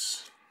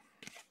 Mets.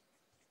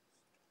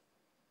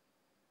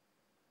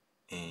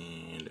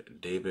 And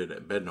David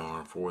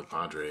Bednar for the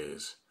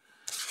Padres.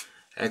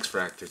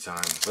 X-Fractor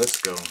time.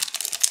 Let's go.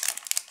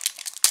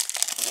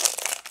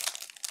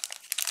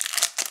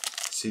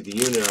 See the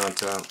unit on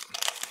top.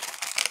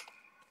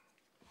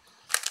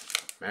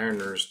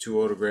 Mariners,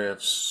 2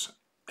 autographs,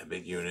 a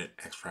big unit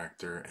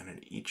X-Fractor, and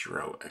an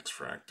Ichiro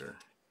X-Fractor.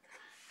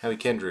 Howie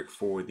Kendrick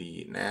for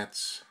the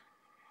Nats.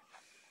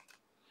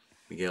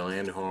 Miguel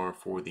Andujar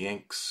for the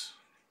Yanks.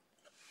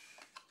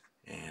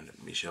 And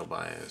Michel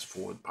Baez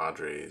for the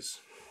Padres.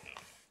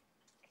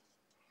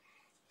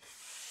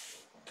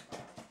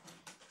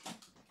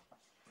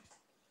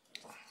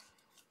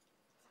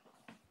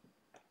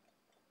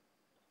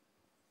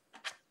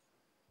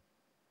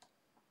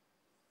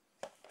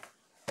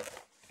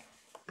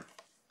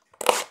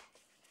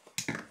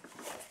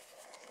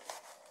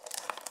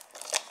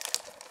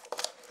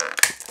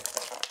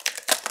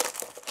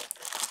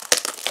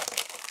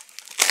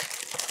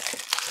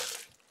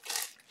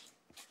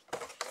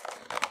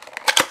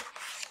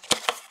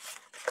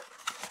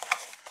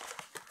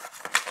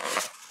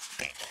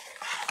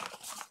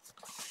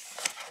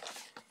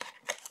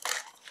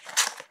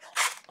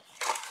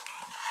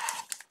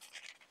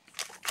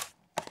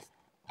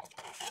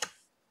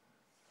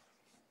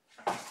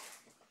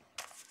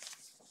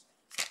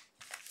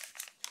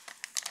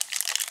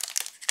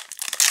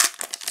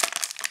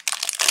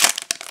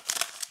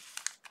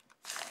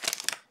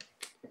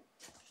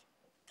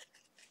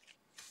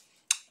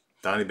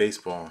 Donnie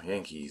Baseball,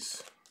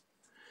 Yankees.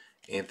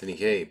 Anthony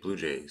Kay, Blue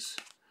Jays.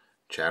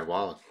 Chad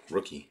Wallach,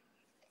 rookie.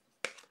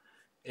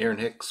 Aaron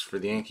Hicks for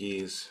the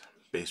Yankees,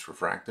 base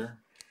refractor.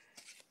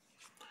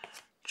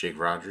 Jake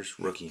Rogers,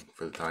 rookie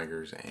for the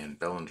Tigers, and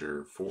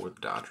Bellinger for the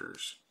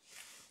Dodgers.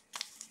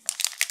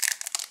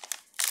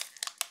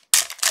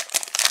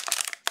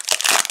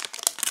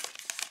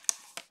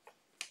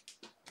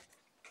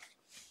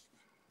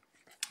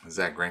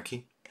 Zach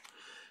Greinke.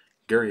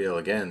 Gurriel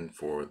again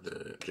for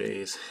the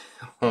Jays.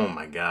 Oh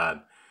my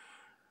God.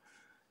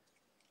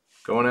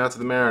 Going out to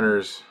the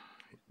Mariners,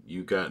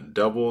 you got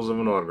doubles of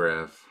an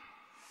autograph.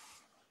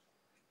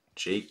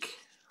 Jake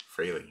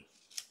Fraley.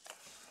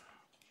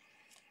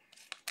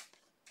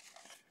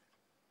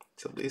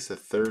 It's at least the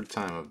third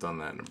time I've done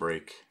that in a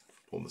break.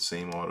 Pulled the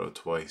same auto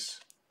twice.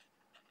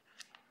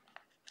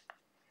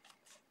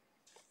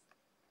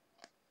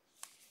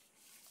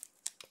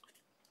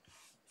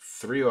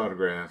 Three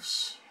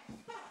autographs.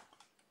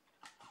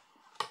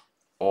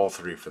 All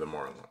three for the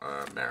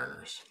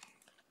Mariners.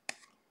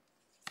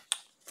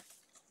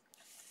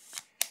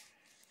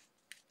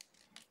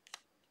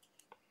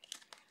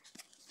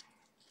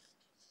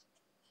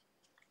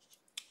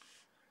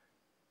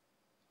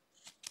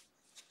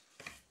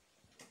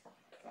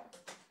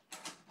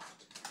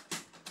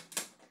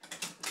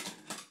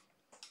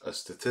 A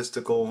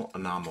statistical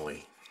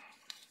anomaly.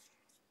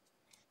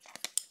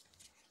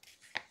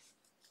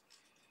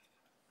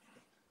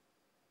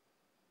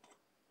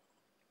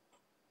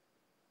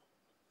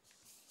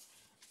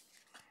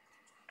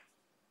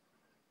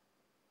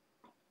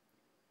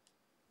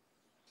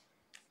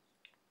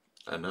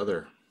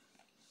 Another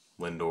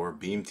Lindor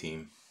Beam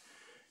team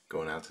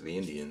going out to the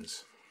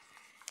Indians.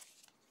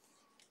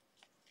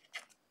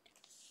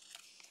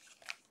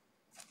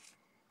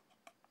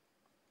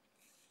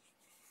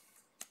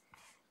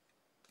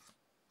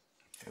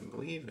 I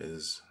believe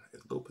is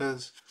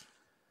Lopez.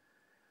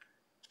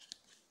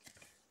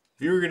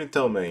 If you were going to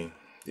tell me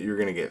that you're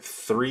going to get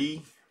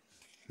 3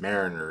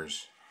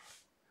 Mariners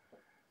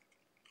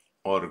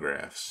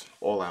autographs,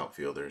 all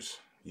outfielders,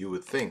 you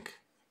would think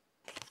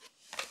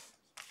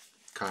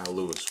Kyle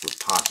Lewis would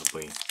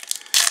possibly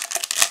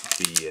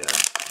be,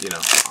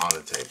 on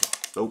the table.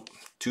 Nope.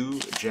 2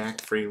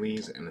 Jack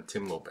Fraleys and a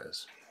Tim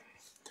Lopez.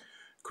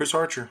 Chris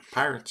Archer,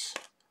 Pirates.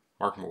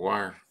 Mark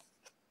McGwire.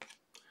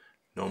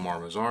 Nomar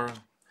Mazara.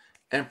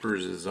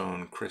 Emperor's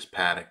own Chris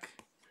Paddock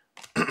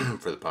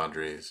for the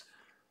Padres.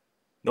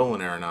 Nolan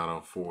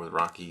Arenado for the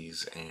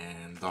Rockies.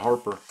 And the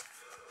Harper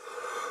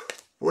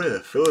for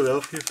the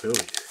Philadelphia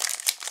Phillies.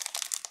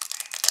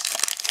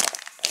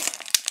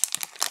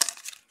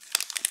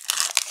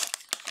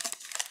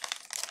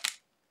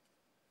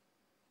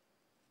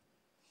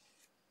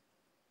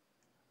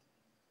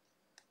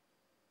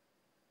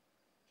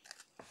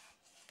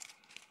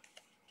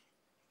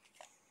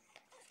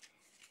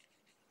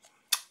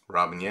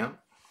 Robin Yount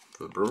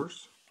for the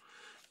Brewers.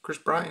 Chris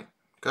Bryant,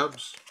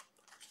 Cubs.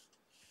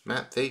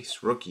 Matt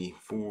Thaiss, rookie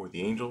for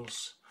the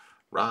Angels.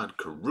 Rod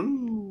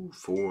Carew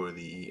for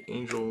the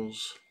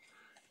Angels.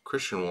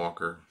 Christian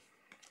Walker.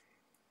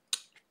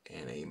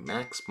 And a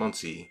Max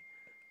Muncy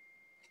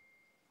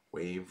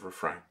wave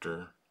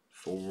refractor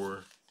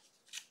for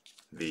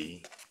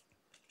the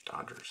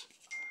Dodgers.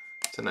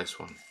 It's a nice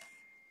one.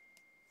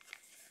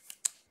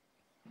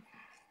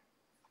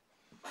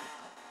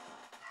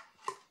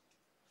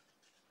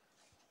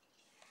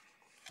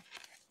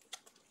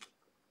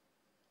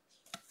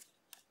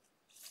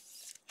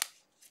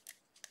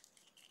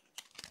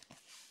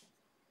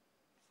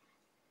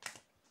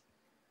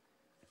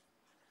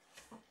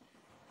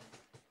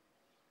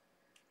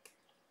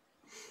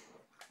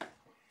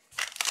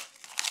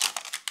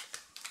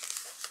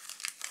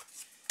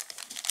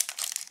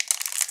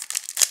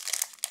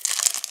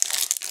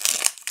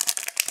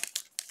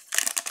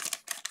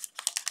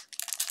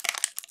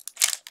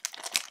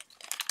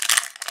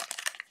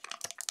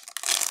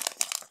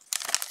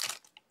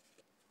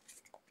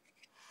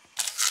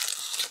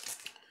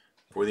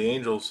 For the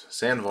Angels,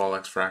 Sandoval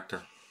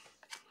X-Fractor.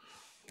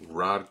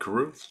 Rod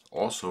Carew,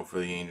 also for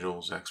the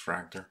Angels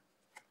X-Fractor.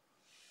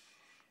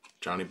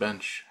 Johnny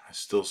Bench. I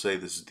still say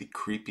this is the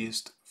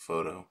creepiest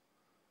photo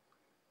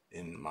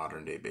in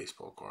modern day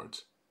baseball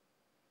cards.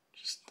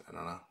 I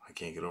don't know. I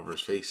can't get over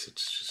his face.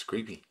 It's just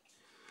creepy.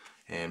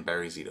 And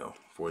Barry Zito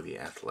for the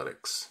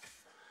Athletics.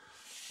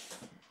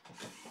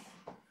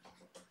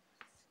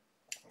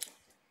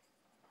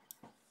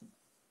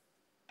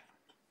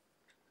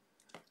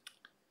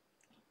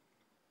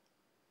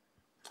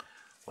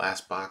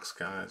 Last box,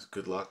 guys.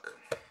 Good luck.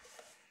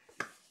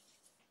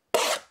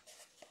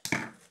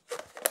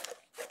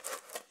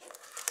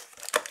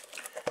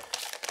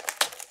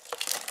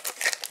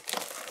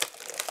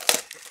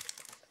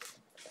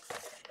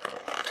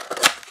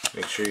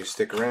 Make sure you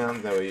stick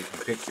around. That way you can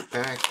pick your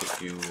pack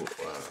if you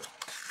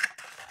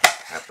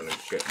happen to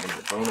get one of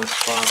the bonus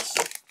spots.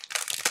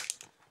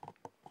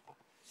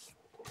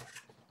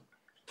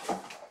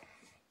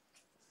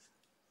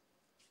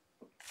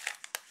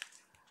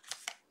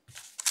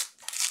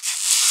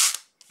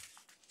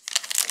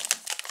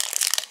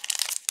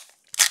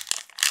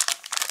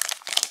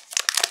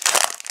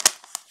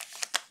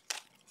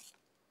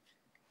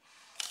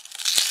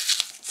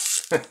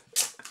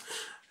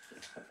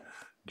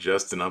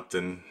 Justin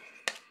Upton,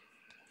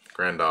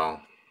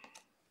 Grandal,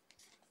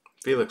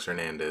 Felix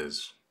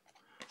Hernandez,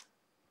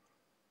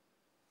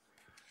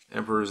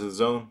 Emperors of the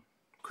Zone,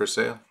 Chris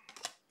Sale,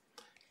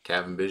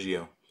 Kevin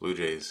Biggio, Blue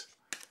Jays,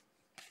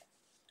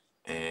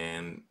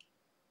 and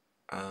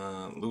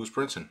Lewis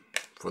Brinson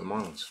for the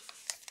Marlins.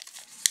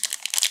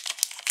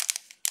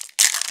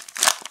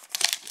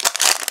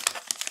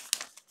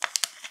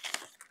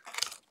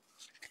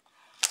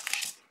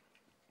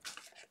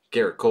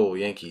 Garrett Cole,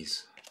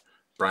 Yankees.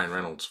 Brian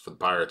Reynolds for the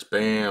Pirates.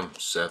 Bam!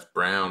 Seth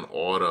Brown,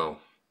 auto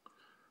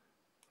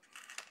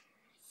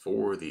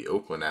for the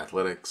Oakland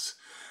Athletics.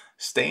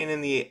 Staying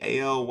in the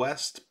AL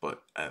West,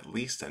 but at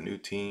least a new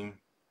team.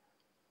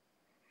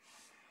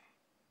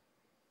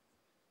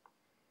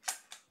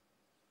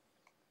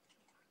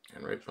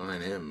 And right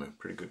behind him, a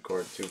pretty good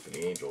card too for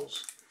the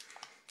Angels.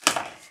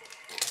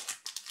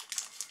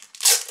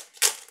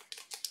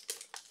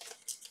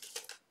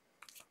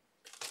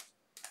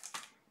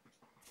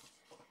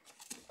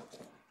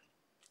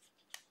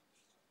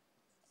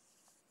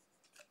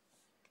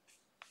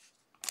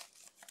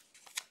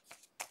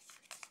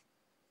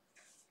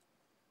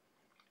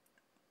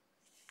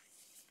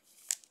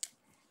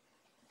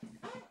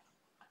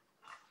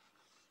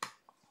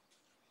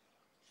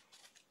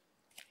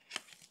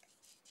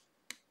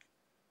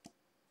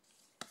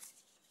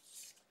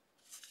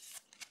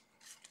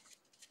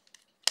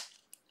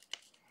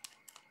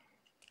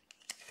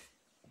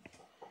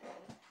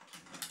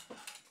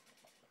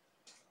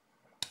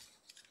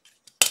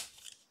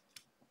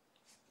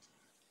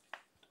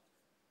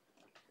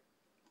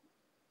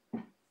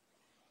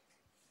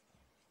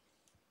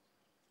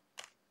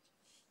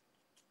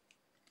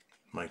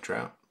 Mike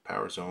Trout,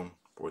 Power Zone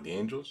for the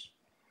Angels.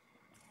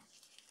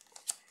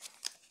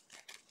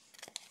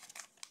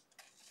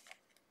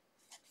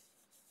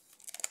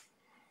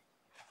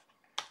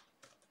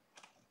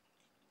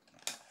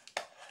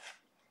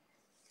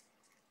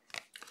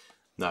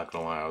 Not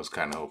gonna lie, I was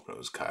kind of hoping it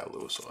was Kyle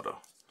Lewis auto.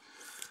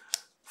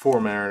 4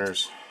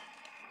 Mariners,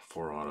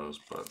 4 autos,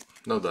 but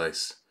no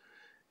dice.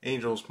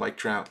 Angels, Mike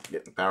Trout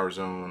getting the Power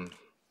Zone.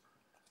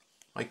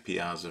 Mike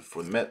Piazza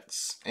for the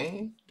Mets,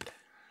 and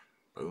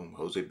boom,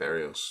 Jose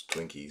Barrios,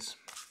 Twinkies.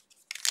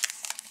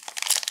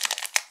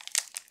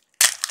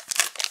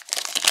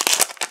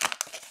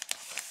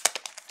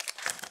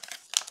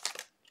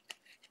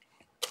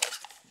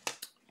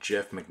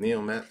 Jeff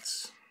McNeil,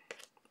 Mets.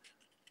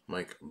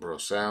 Mike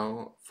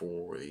Brosseau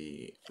for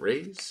the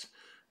Rays.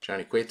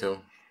 Johnny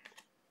Cueto.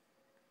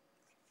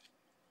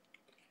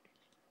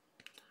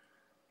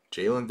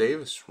 Jalen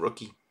Davis,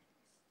 rookie.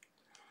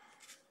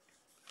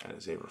 That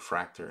is a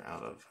refractor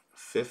out of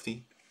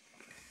 50.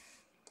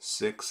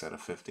 6 out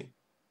of 50.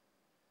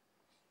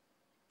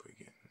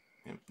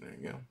 Yep, there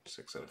you go.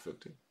 6 out of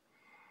 50.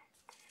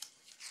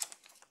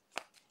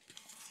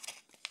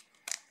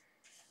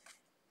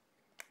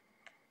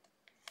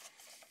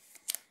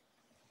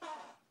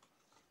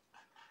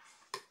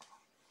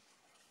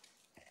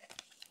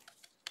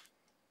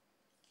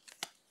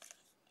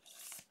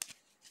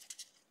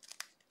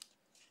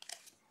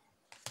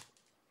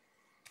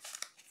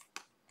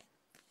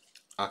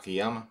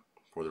 Akiyama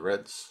for the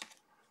Reds.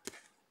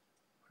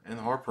 And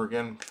Harper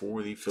again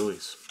for the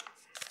Phillies.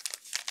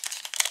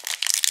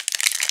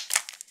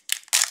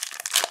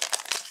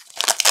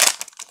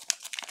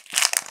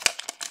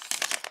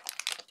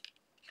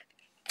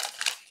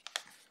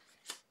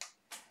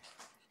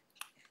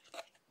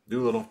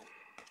 Doolittle.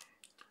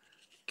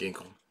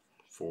 Ginkle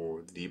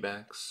for the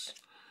D-backs.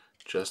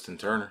 Justin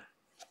Turner.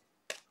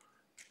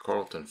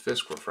 Carlton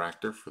Fisk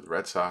refractor for the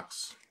Red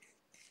Sox.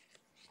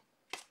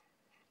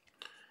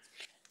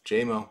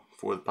 J-Mo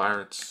for the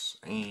Pirates,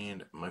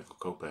 and Michael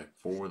Kopech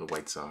for the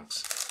White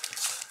Sox.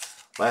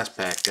 Last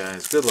pack,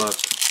 guys. Good luck.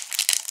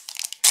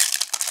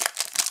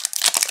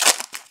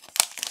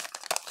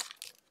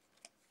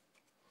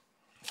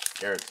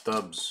 Garrett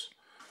Stubbs,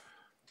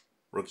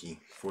 rookie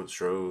for the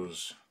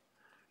Stros.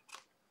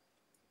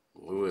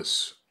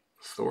 Lewis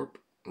Thorpe,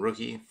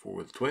 rookie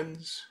for the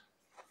Twins.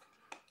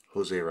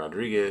 Jose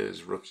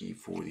Rodriguez, rookie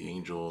for the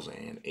Angels,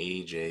 and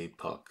A.J.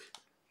 Puck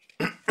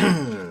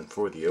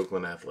for the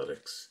Oakland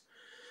Athletics.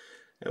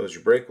 That was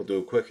your break. We'll do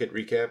a quick hit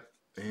recap,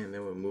 and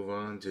then we'll move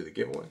on to the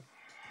giveaway.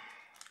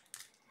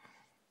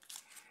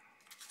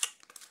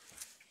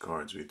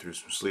 Cards we threw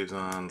some sleeves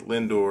on.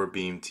 Lindor,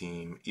 Beam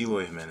Team.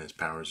 Eloy Jimenez,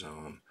 Power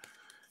Zone.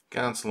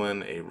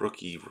 Gonsolin, a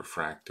rookie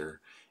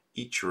refractor.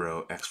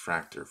 Ichiro,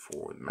 X-Fractor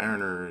for the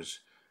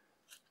Mariners.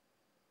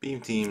 Beam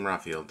Team,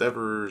 Rafael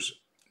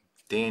Devers.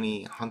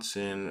 Danny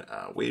Hudson,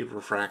 Wave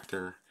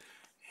Refractor.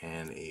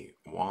 And a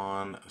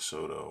Juan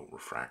Soto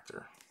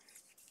Refractor.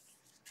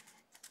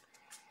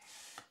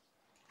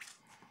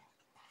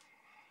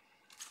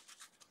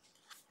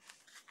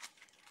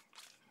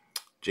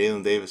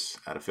 Jalen Davis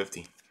out of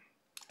 50.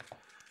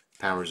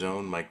 Power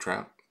Zone, Mike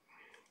Trout.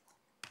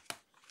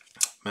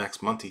 Max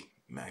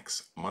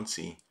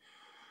Muncy,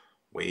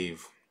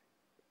 Wave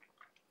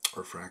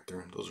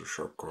Refractor. Those are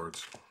sharp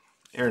cards.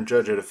 Aaron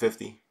Judge out of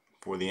 50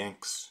 for the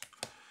Yanks.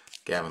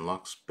 Gavin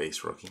Lux,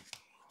 base rookie.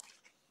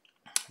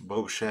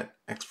 Bochette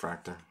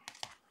X-Fractor.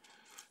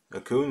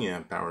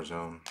 Acuna Power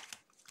Zone.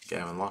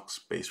 Gavin Lux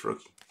base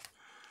rookie.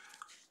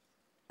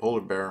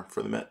 Polar Bear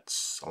for the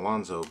Mets.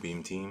 Alonso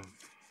Beam Team.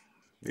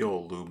 The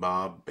old Lou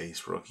Bob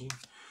base rookie.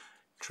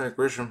 Trent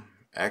Grisham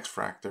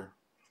X-Fractor.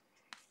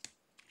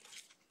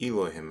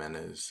 Eloy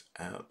Jimenez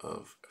out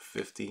of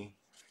 50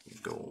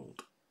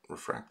 gold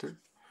refractor.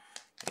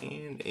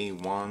 And a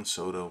Juan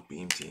Soto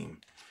Beam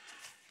Team.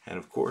 And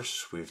of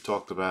course, we've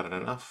talked about it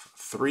enough.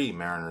 3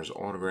 Mariners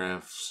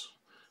autographs.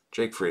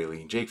 Jake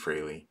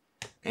Fraley,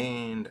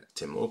 and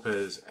Tim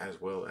Lopez,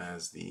 as well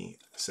as the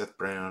Seth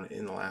Brown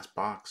in the last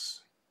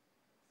box.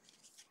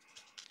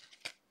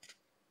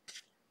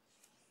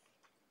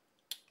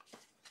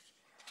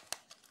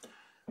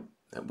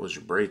 That was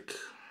your break.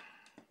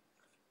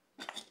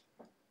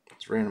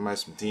 Let's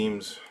randomize some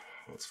teams.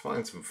 Let's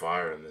find some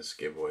fire in this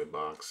giveaway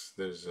box.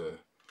 There's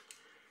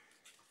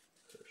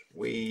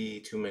way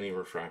too many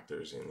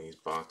refractors in these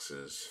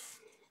boxes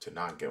to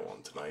not get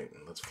one tonight.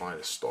 And let's find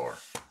a star.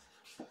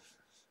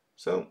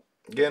 So,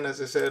 again, as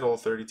I said, all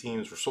 30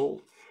 teams were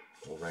sold.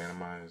 We'll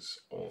randomize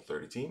all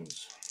 30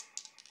 teams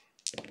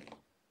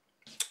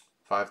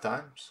 5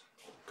 times.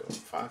 Go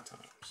 5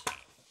 times.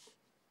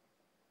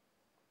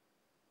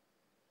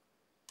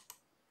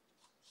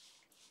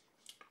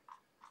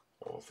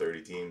 All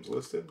 30 teams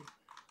listed.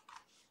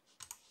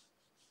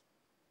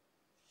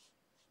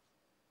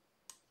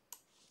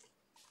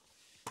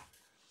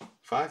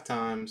 Five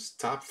times.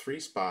 Top 3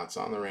 spots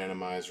on the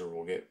randomizer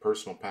will get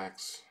personal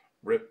packs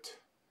ripped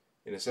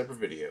in a separate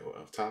video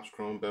of Topps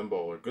Chrome Ben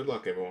Bowler. Good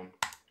luck, everyone.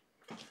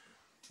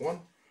 1,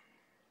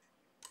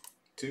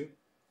 2,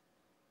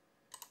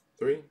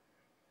 3,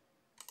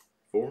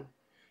 4.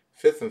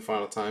 5th and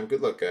final time.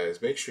 Good luck,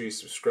 guys. Make sure you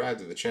subscribe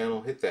to the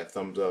channel. Hit that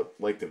thumbs up.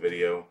 Like the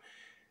video.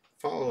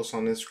 Follow us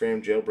on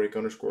Instagram,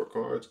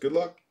 jailbreak_cards. Good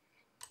luck.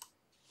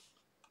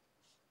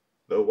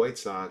 The White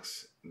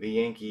Sox, the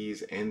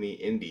Yankees, and the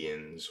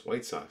Indians.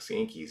 White Sox,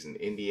 Yankees, and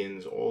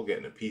Indians all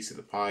getting a piece of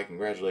the pie.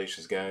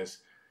 Congratulations, guys.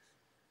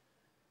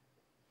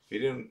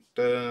 If you didn't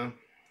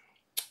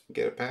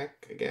get a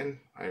pack,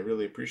 again, I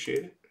really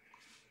appreciate it.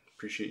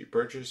 Appreciate your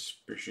purchase.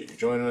 Appreciate you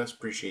joining us.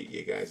 Appreciate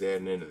you guys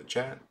adding into the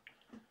chat.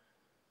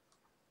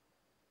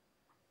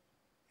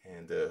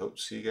 And hope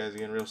to see you guys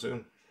again real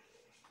soon.